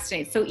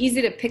procrastinate, so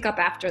easy to pick up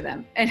after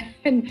them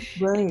and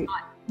right.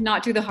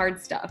 not do the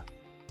hard stuff.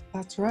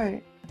 That's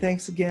right.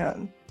 Thanks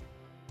again.